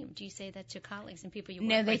your team? Do you say that to colleagues and people you work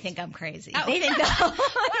with? No, they think I'm crazy. Oh. They think no,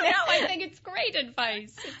 I think it's great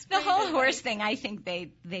advice. The whole horse thing, I think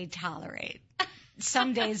they tolerate.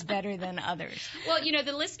 Some days better than others. Well,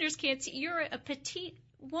 the listeners can't see. You're a petite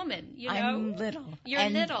woman, I'm little. You're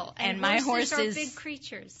little. And my horses are big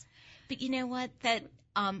creatures. But you know what?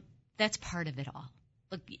 That's part of it all.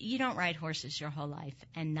 Look, you don't ride horses your whole life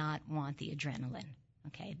and not want the adrenaline.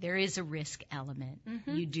 Okay, there is a risk element.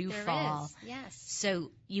 Mm-hmm. You do fall. Is. Yes. So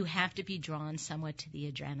you have to be drawn somewhat to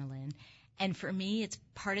the adrenaline. And for me, it's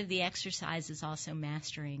part of the exercise is also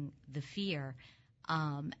mastering the fear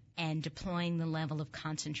and deploying the level of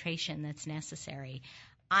concentration that's necessary.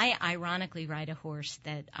 I ironically ride a horse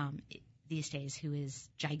that these days who is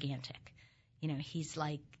gigantic. He's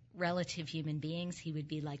like relative human beings. He would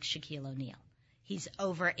be like Shaquille O'Neal. He's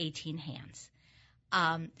over 18 hands.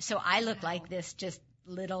 So I look like this just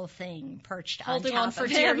little thing perched holding on on top for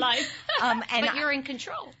of dear him. life. And but you're in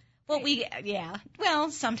control. Well,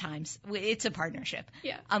 Well, sometimes it's a partnership.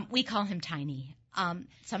 Yeah. We call him Tiny.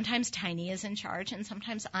 Sometimes Tiny is in charge, and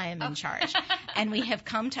sometimes I am in charge. And we have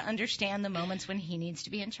come to understand the moments when he needs to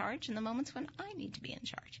be in charge and the moments when I need to be in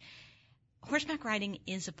charge. Horseback riding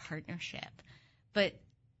is a partnership, but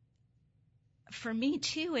for me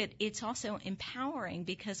too, it's also empowering,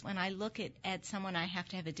 because when I look at someone I have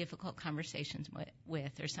to have a difficult conversation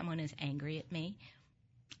with, or someone is angry at me,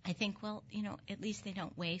 I think, well, at least they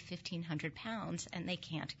don't weigh 1,500 pounds and they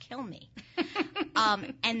can't kill me.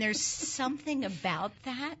 And there's something about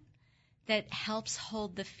that helps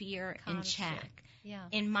hold the fear in check. Yeah.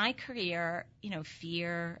 In my career,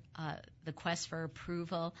 fear, the quest for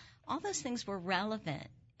approval, all those things were relevant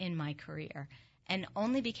in my career and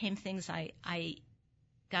only became things I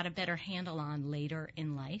got a better handle on later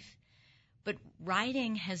in life. But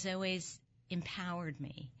riding has always empowered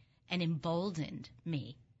me and emboldened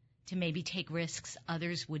me to maybe take risks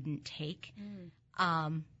others wouldn't take.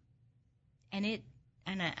 And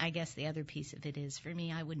I guess the other piece of it is, for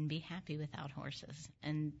me, I wouldn't be happy without horses.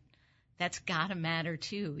 And that's got to matter,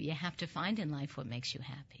 too. You have to find in life what makes you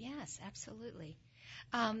happy. Yes, absolutely.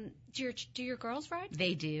 Do your girls ride?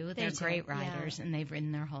 They do. They're great riders, and they've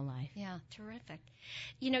ridden their whole life. Yeah, terrific.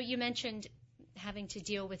 You mentioned having to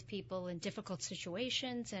deal with people in difficult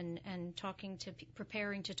situations and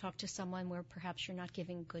preparing to talk to someone where perhaps you're not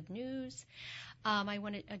giving good news. I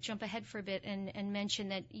want to jump ahead for a bit and mention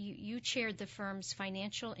that you chaired the firm's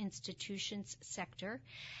financial institutions sector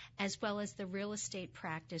as well as the real estate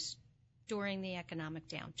practice during the economic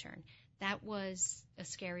downturn. That was a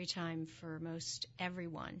scary time for most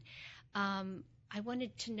everyone. I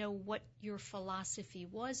wanted to know what your philosophy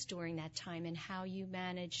was during that time and how you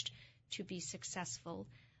managed to be successful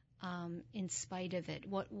in spite of it.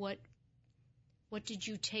 What did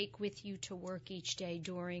you take with you to work each day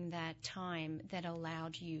during that time that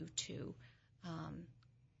allowed you to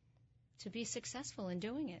be successful in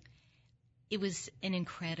doing it? It was an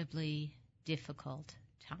incredibly difficult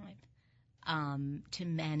time to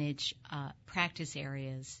manage practice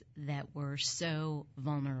areas that were so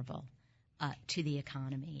vulnerable to the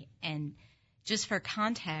economy. And just for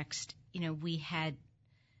context, we had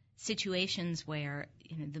situations where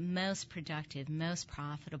the most productive, most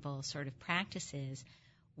profitable sort of practices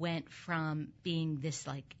went from being this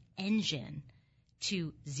like engine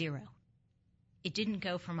to zero. It didn't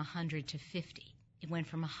go from 100 to 50. It went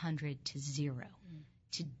from 100 to zero,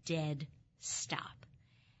 to dead stop.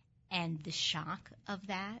 And the shock of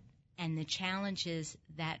that and the challenges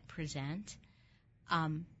that present,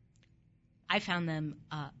 I found them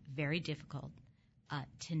very difficult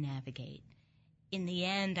to navigate. In the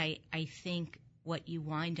end, I think what you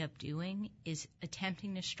wind up doing is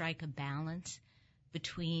attempting to strike a balance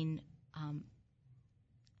between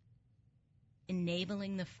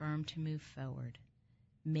enabling the firm to move forward,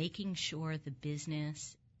 making sure the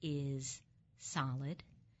business is solid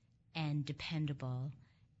and dependable,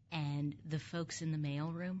 and the folks in the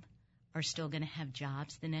mailroom are still going to have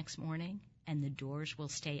jobs the next morning, and the doors will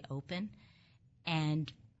stay open.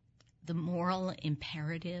 And the moral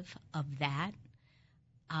imperative of that,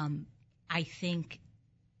 I think,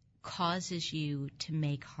 causes you to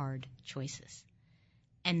make hard choices.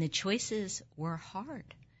 And the choices were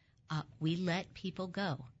hard. We let people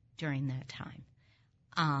go during that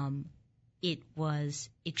time. It was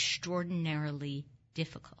extraordinarily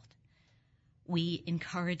difficult. We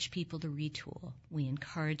encourage people to retool. We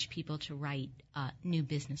encourage people to write new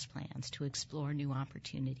business plans, to explore new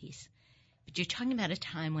opportunities. But you're talking about a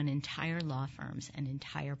time when entire law firms and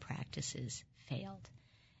entire practices failed.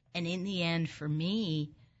 And in the end, for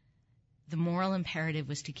me, the moral imperative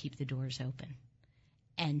was to keep the doors open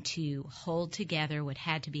and to hold together what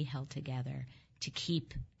had to be held together to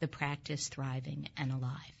keep the practice thriving and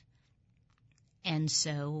alive. And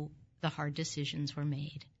so the hard decisions were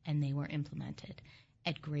made and they were implemented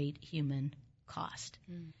at great human cost.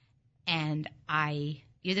 And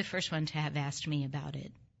you're the first one to have asked me about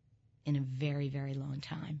it in a very, very long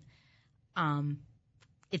time.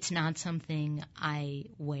 It's not something I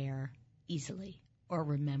wear easily or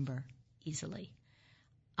remember easily.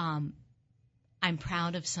 I'm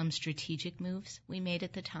proud of some strategic moves we made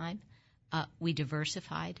at the time. We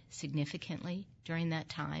diversified significantly during that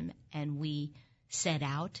time, and we set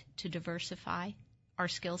out to diversify our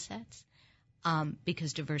skill sets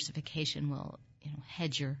because diversification will,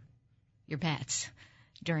 hedge your bets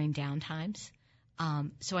during downtimes.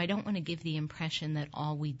 So I don't want to give the impression that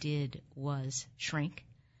all we did was shrink,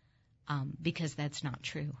 because that's not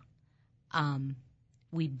true.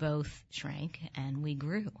 We both shrank and we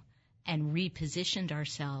grew. and repositioned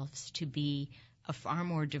ourselves to be a far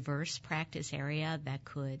more diverse practice area that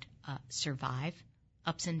could survive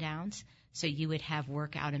ups and downs. So you would have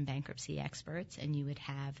workout and bankruptcy experts, and you would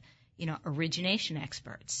have, origination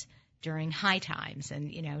experts during high times.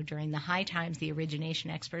 And, during the high times, the origination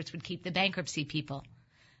experts would keep the bankruptcy people,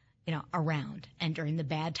 around. And during the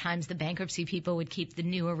bad times, the bankruptcy people would keep the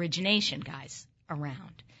new origination guys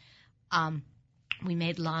around. We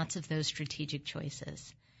made lots of those strategic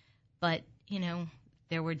choices. But,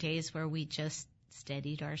 there were days where we just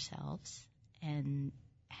steadied ourselves and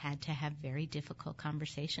had to have very difficult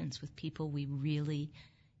conversations with people we really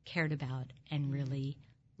cared about and really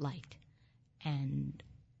liked. And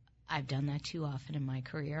I've done that too often in my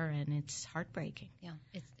career, and it's heartbreaking. Yeah,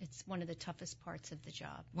 it's one of the toughest parts of the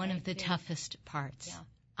job. One of the toughest parts.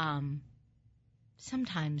 Yeah.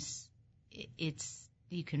 Sometimes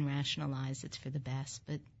you can rationalize it's for the best,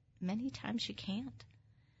 but many times you can't.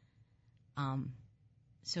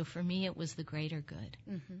 So for me, it was the greater good.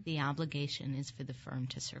 Mm-hmm. The obligation is for the firm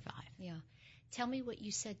to survive. Yeah. Tell me what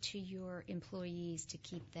you said to your employees to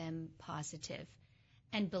keep them positive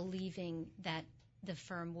and believing that the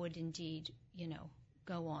firm would indeed,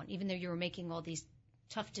 go on, even though you were making all these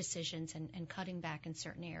tough decisions and cutting back in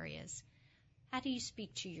certain areas. How do you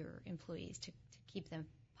speak to your employees to keep them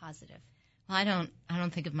positive? Well, I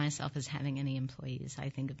don't think of myself as having any employees. I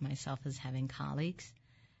think of myself as having colleagues.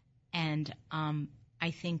 And I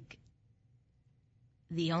think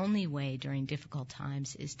the only way during difficult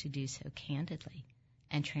times is to do so candidly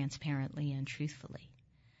and transparently and truthfully.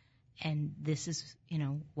 And this is,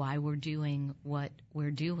 why we're doing what we're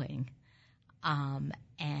doing.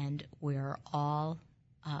 And we're all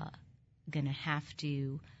going to have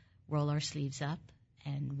to roll our sleeves up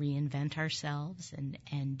and reinvent ourselves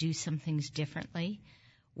and do some things differently.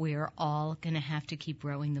 We're all going to have to keep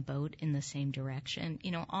rowing the boat in the same direction.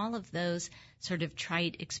 All of those sort of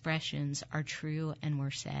trite expressions are true and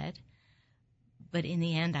were said. But in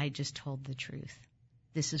the end, I just told the truth.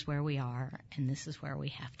 This is where we are, and this is where we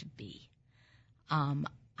have to be.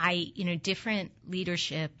 Different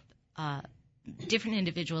leadership, different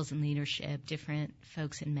individuals in leadership, different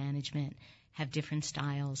folks in management have different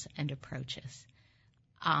styles and approaches.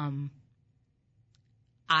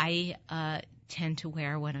 I tend to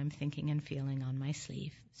wear what I'm thinking and feeling on my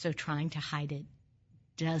sleeve, so trying to hide it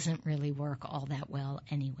doesn't really work all that well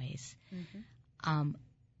anyways. Mm-hmm.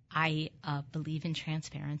 I believe in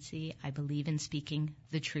transparency. I believe in speaking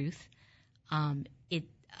the truth. It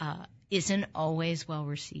isn't always well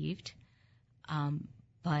received,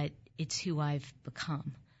 but it's who I've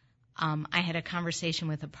become. I had a conversation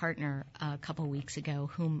with a partner a couple weeks ago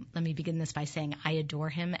whom, let me begin this by saying I adore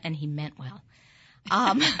him, and he meant well.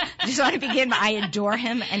 Just want to begin, I adore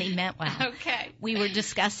him, and he meant well. Okay. We were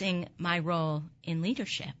discussing my role in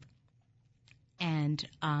leadership and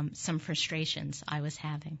some frustrations I was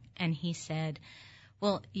having. And he said,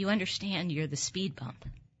 well, you understand you're the speed bump.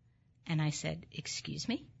 And I said, excuse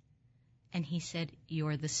me? And he said,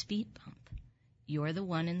 you're the speed bump. You're the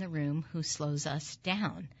one in the room who slows us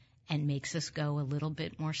down and makes us go a little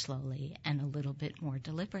bit more slowly and a little bit more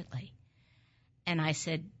deliberately. And I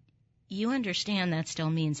said, you understand that still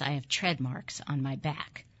means I have tread marks on my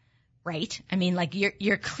back, right? I mean, like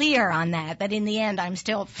you're clear on that in the end I'm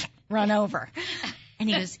still run over. And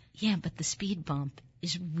he goes, yeah, but the speed bump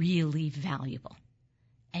is really valuable,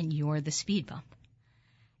 and you're the speed bump.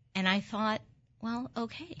 And I thought, well,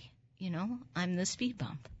 okay, I'm the speed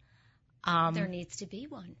bump. There needs to be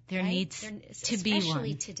one. There right? needs to be one.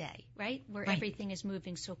 Especially today, right? Where right. Everything is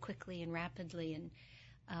moving so quickly and rapidly,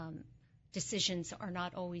 and decisions are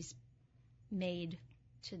not always made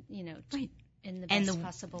to, right. in the best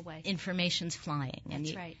possible way. Information's flying.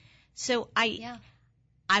 That's right. So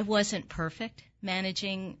I wasn't perfect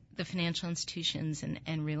managing the financial institutions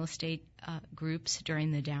and real estate groups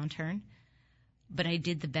during the downturn, but I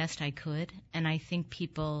did the best I could, and I think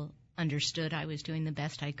people understood I was doing the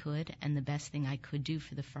best I could and the best thing I could do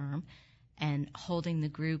for the firm, and holding the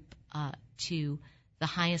group to the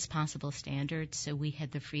highest possible standards so we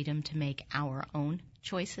had the freedom to make our own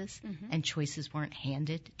choices, mm-hmm. and choices weren't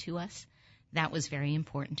handed to us. That was very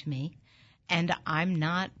important to me. And I'm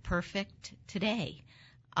not perfect today.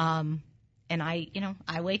 And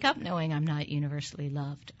I wake up knowing I'm not universally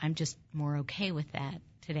loved. I'm just more okay with that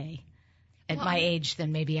today at my age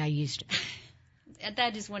than maybe I used to.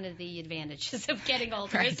 That is one of the advantages of getting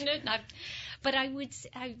older, right. Isn't it? But I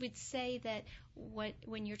would say that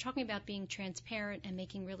when you're talking about being transparent and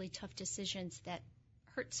making really tough decisions that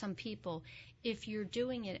hurt some people, if you're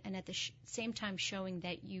doing it and at the same time showing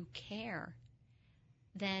that you care,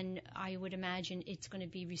 then I would imagine it's going to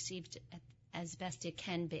be received as best it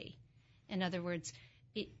can be. In other words,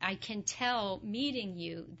 I can tell meeting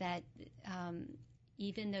you that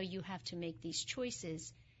even though you have to make these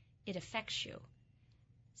choices, it affects you.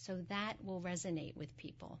 So that will resonate with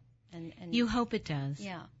people. And you hope it does.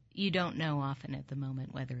 Yeah. You don't know often at the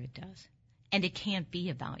moment whether it does. And it can't be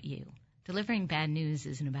about you. Delivering bad news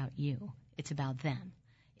isn't about you. It's about them.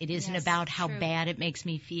 It isn't about how bad it makes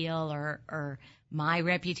me feel or my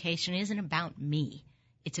reputation. It isn't about me.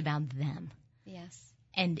 It's about them. Yes.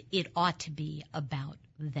 And it ought to be about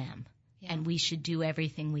them. Yeah. And we should do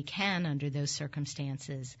everything we can under those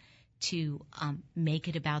circumstances to make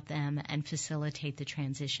it about them and facilitate the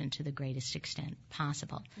transition to the greatest extent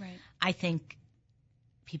possible. Right. I think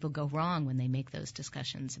people go wrong when they make those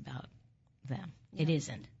discussions about them. Yeah. It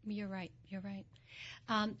isn't. You're right. You're right.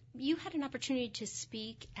 You had an opportunity to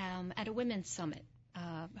speak at a women's summit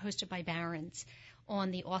hosted by Barron's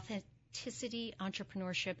on the authenticity,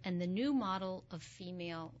 entrepreneurship, and the new model of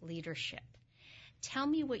female leadership. Tell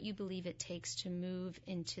me what you believe it takes to move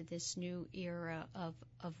into this new era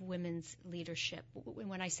of women's leadership.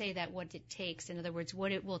 When I say that, what it takes, in other words,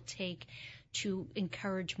 what it will take to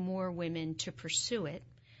encourage more women to pursue it,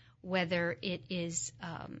 whether it is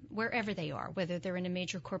wherever they are, whether they're in a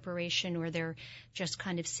major corporation or they're just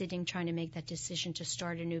kind of sitting trying to make that decision to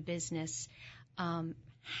start a new business.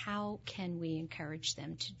 How can we encourage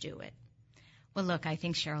them to do it? Well, look, I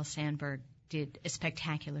think Sheryl Sandberg did a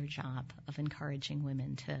spectacular job of encouraging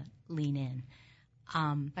women to lean in.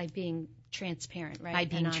 By being transparent, right? By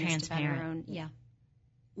being and transparent. About her own, yeah.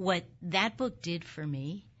 What that book did for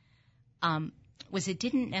me was it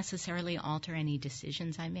didn't necessarily alter any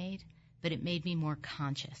decisions I made, but it made me more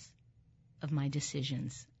conscious of my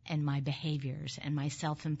decisions and my behaviors and my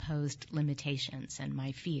self-imposed limitations and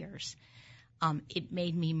my fears. It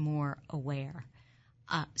made me more aware.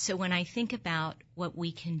 So when I think about what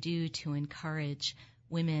we can do to encourage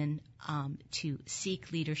women to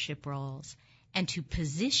seek leadership roles and to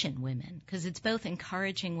position women, because it's both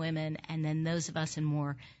encouraging women and then those of us in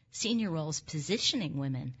more senior roles positioning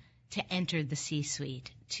women to enter the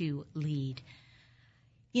C-suite, to lead.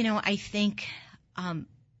 You know, I think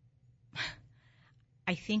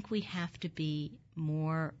we have to be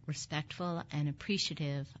more respectful and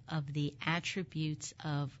appreciative of the attributes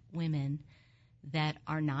of women that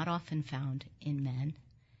are not often found in men.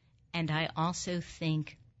 And I also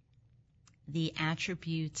think the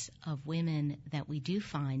attributes of women that we do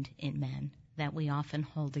find in men that we often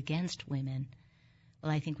hold against women,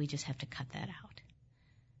 well, I think we just have to cut that out.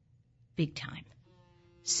 Big time.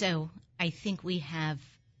 So I think we have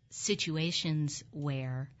situations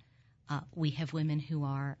where we have women who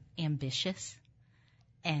are ambitious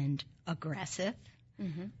and aggressive,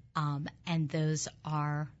 and those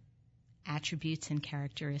are attributes and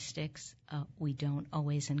characteristics we don't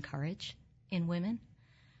always encourage in women.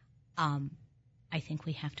 I think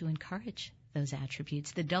we have to encourage those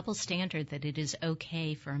attributes. The double standard that it is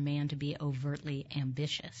okay for a man to be overtly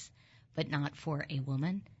ambitious, but not for a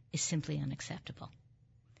woman, is simply unacceptable.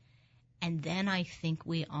 And then I think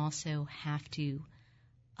we also have to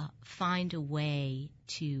find a way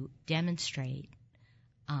to demonstrate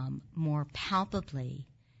more palpably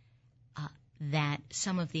that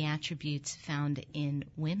some of the attributes found in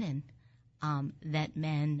women that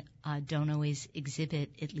men don't always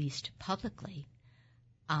exhibit, at least publicly.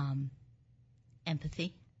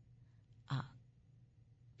 Empathy,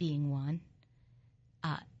 being one,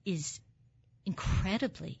 is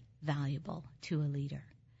incredibly valuable to a leader.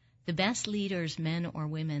 The best leaders, men or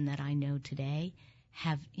women, that I know today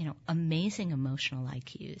have, amazing emotional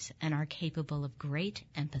IQs and are capable of great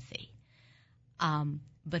empathy.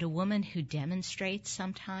 But a woman who demonstrates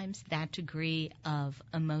sometimes that degree of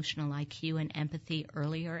emotional IQ and empathy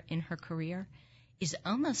earlier in her career is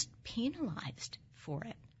almost penalized for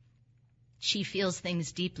it. She feels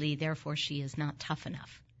things deeply, therefore she is not tough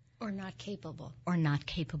enough. Or not capable.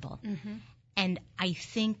 Mm-hmm. And I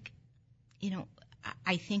think,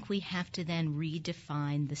 we have to then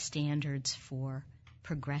redefine the standards for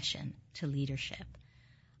progression to leadership.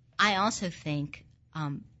 I also think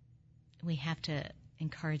we have to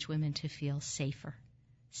encourage women to feel safer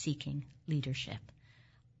seeking leadership.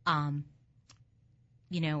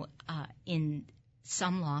 In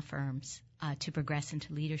some law firms, to progress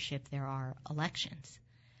into leadership, there are elections.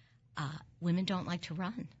 Women don't like to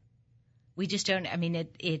run. We just don't. I mean,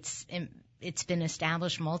 it's been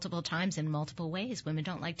established multiple times in multiple ways. Women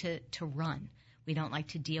don't like to run. We don't like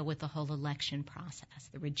to deal with the whole election process,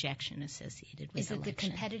 the rejection associated with election. Is it the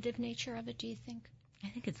competitive nature of it, do you think? I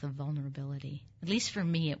think it's the vulnerability. At least for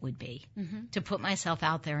me it would be. To put myself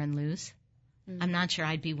out there and lose. I'm not sure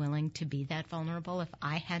I'd be willing to be that vulnerable if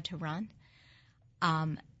I had to run.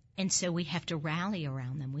 And so we have to rally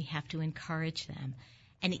around them. We have to encourage them.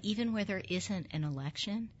 And even where there isn't an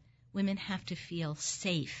election, women have to feel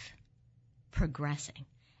safe progressing.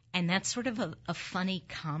 And that's sort of a funny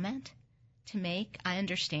comment to make. I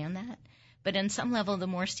understand that. But on some level, the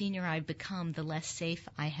more senior I've become, the less safe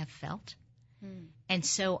I have felt. And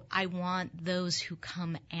so I want those who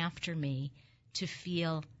come after me to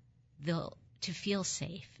feel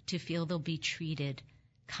safe, to feel they'll be treated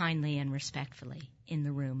kindly and respectfully in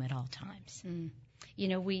the room at all times. You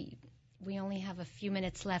know, we only have a few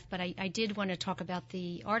minutes left, but I did want to talk about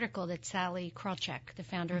the article that Sally Krawcheck, the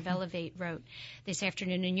founder of Elevate, wrote this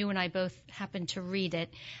afternoon, and you and I both happened to read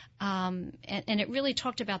it. And it really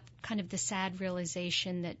talked about kind of the sad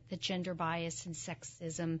realization that gender bias and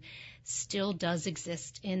sexism still does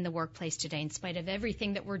exist in the workplace today, in spite of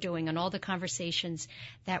everything that we're doing and all the conversations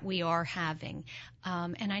that we are having.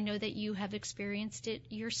 And I know that you have experienced it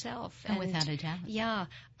yourself. And without a doubt. Yeah.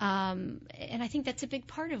 And I think that's a big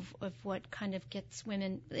part of what kind of gets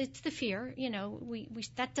women. It's the fear, you know, we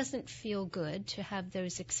that doesn't feel good to have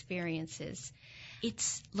those experiences.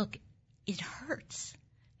 Look, it hurts.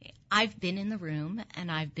 I've been in the room and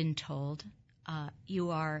I've been told,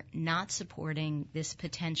 you are not supporting this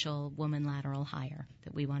potential woman lateral hire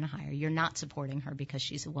that we want to hire. You're not supporting her because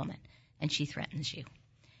she's a woman and she threatens you.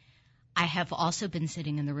 I have also been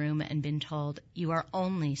sitting in the room and been told, you are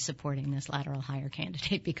only supporting this lateral hire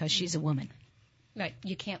candidate because she's a woman. Right.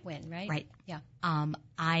 You can't win, right? Right. Yeah.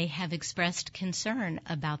 I have expressed concern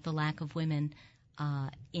about the lack of women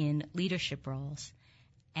in leadership roles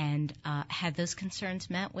and had those concerns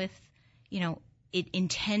met with, you know, it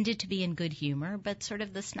intended to be in good humor, but sort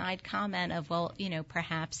of the snide comment of, well, you know,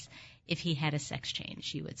 perhaps if he had a sex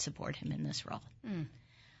change, you would support him in this role.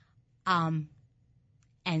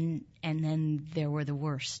 And then there were the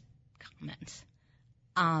worst comments.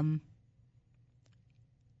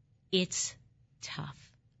 It's tough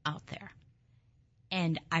out there.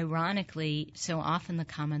 And ironically, so often the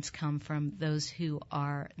comments come from those who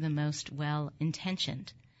are the most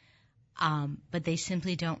well-intentioned, but they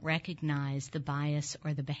simply don't recognize the bias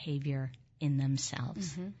or the behavior in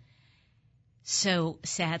themselves. So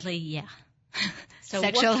sadly, yeah. So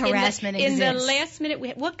sexual harassment exists. In the last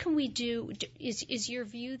minute, what can we do? Is your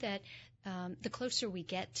view that the closer we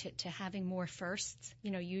get to having more firsts,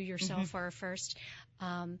 you know, you yourself are a first,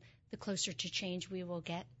 the closer to change we will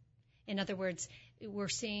get? In other words, we're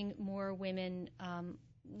seeing more women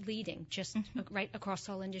leading just right across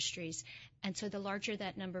all industries. And so the larger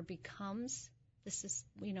that number becomes, this is,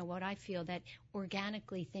 you know, what I feel, that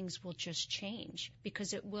organically things will just change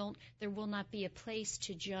because there will not be a place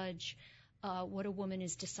to judge what a woman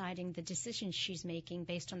is deciding, the decisions she's making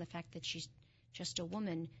based on the fact that she's just a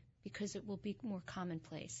woman, because it will be more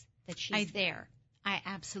commonplace that she's there. I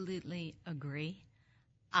absolutely agree.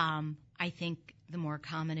 I think the more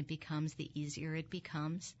common it becomes, the easier it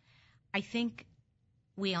becomes. I think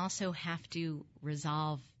we also have to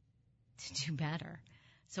resolve to do better.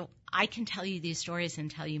 So I can tell you these stories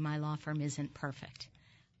and tell you my law firm isn't perfect.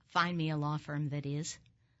 Find me a law firm that is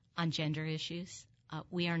on gender issues.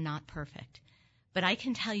 We are not perfect. But I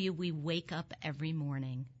can tell you we wake up every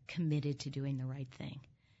morning committed to doing the right thing.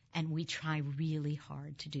 And we try really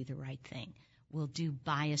hard to do the right thing. We'll do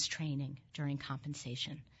bias training during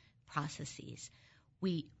compensation processes.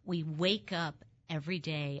 We wake up every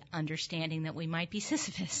day understanding that we might be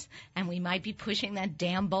Sisyphus and we might be pushing that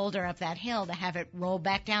damn boulder up that hill to have it roll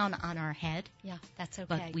back down on our head. Yeah, that's okay.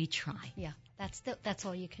 But we try. Yeah, that's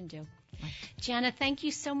all you can do. Right. Jana, thank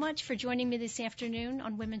you so much for joining me this afternoon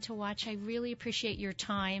on Women to Watch. I really appreciate your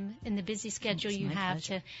time and the busy schedule you have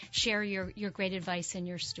to share your great advice and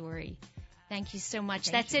your story. Thank you so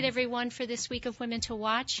much. That's it, everyone, for this week of Women to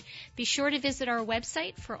Watch. Be sure to visit our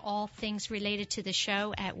website for all things related to the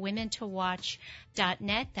show at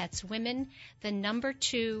womentowatch.net. That's women,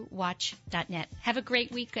 2 watch.net. Have a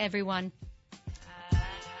great week, everyone.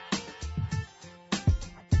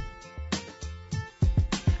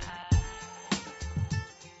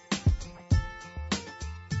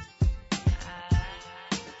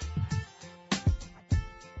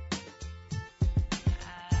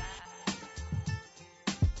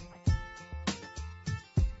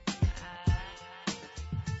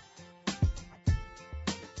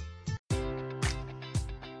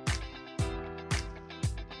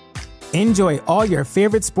 Enjoy all your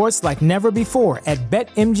favorite sports like never before at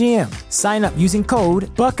BetMGM. Sign up using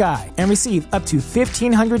code Buckeye and receive up to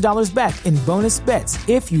 $1,500 back in bonus bets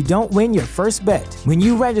if you don't win your first bet. When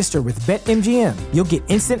you register with BetMGM, you'll get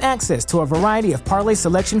instant access to a variety of parlay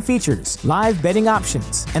selection features, live betting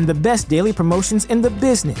options, and the best daily promotions in the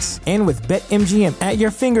business. And with BetMGM at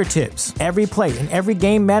your fingertips, every play and every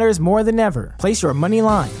game matters more than ever. Place your money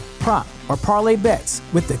line, prop, or parlay bets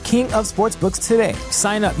with the king of sportsbooks today.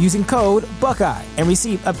 Sign up using code Buckeye and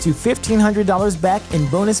receive up to $1,500 back in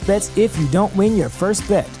bonus bets if you don't win your first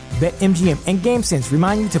bet. BetMGM and GameSense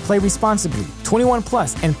remind you to play responsibly. 21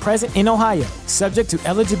 plus and present in Ohio, subject to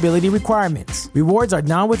eligibility requirements. Rewards are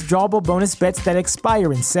non-withdrawable bonus bets that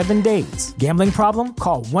expire in 7 days. Gambling problem?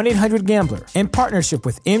 Call 1-800-GAMBLER. In partnership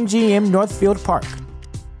with MGM Northfield Park.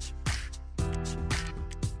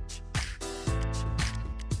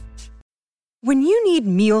 When you need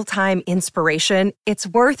mealtime inspiration, it's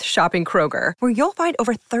worth shopping Kroger, where you'll find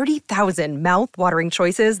over 30,000 mouth-watering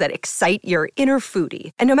choices that excite your inner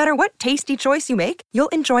foodie. And no matter what tasty choice you make, you'll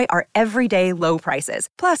enjoy our everyday low prices,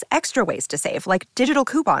 plus extra ways to save, like digital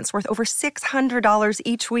coupons worth over $600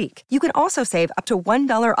 each week. You can also save up to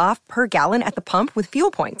 $1 off per gallon at the pump with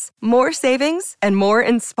fuel points. More savings and more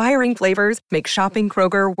inspiring flavors make shopping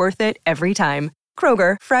Kroger worth it every time.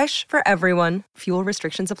 Kroger, fresh for everyone. Fuel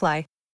restrictions apply.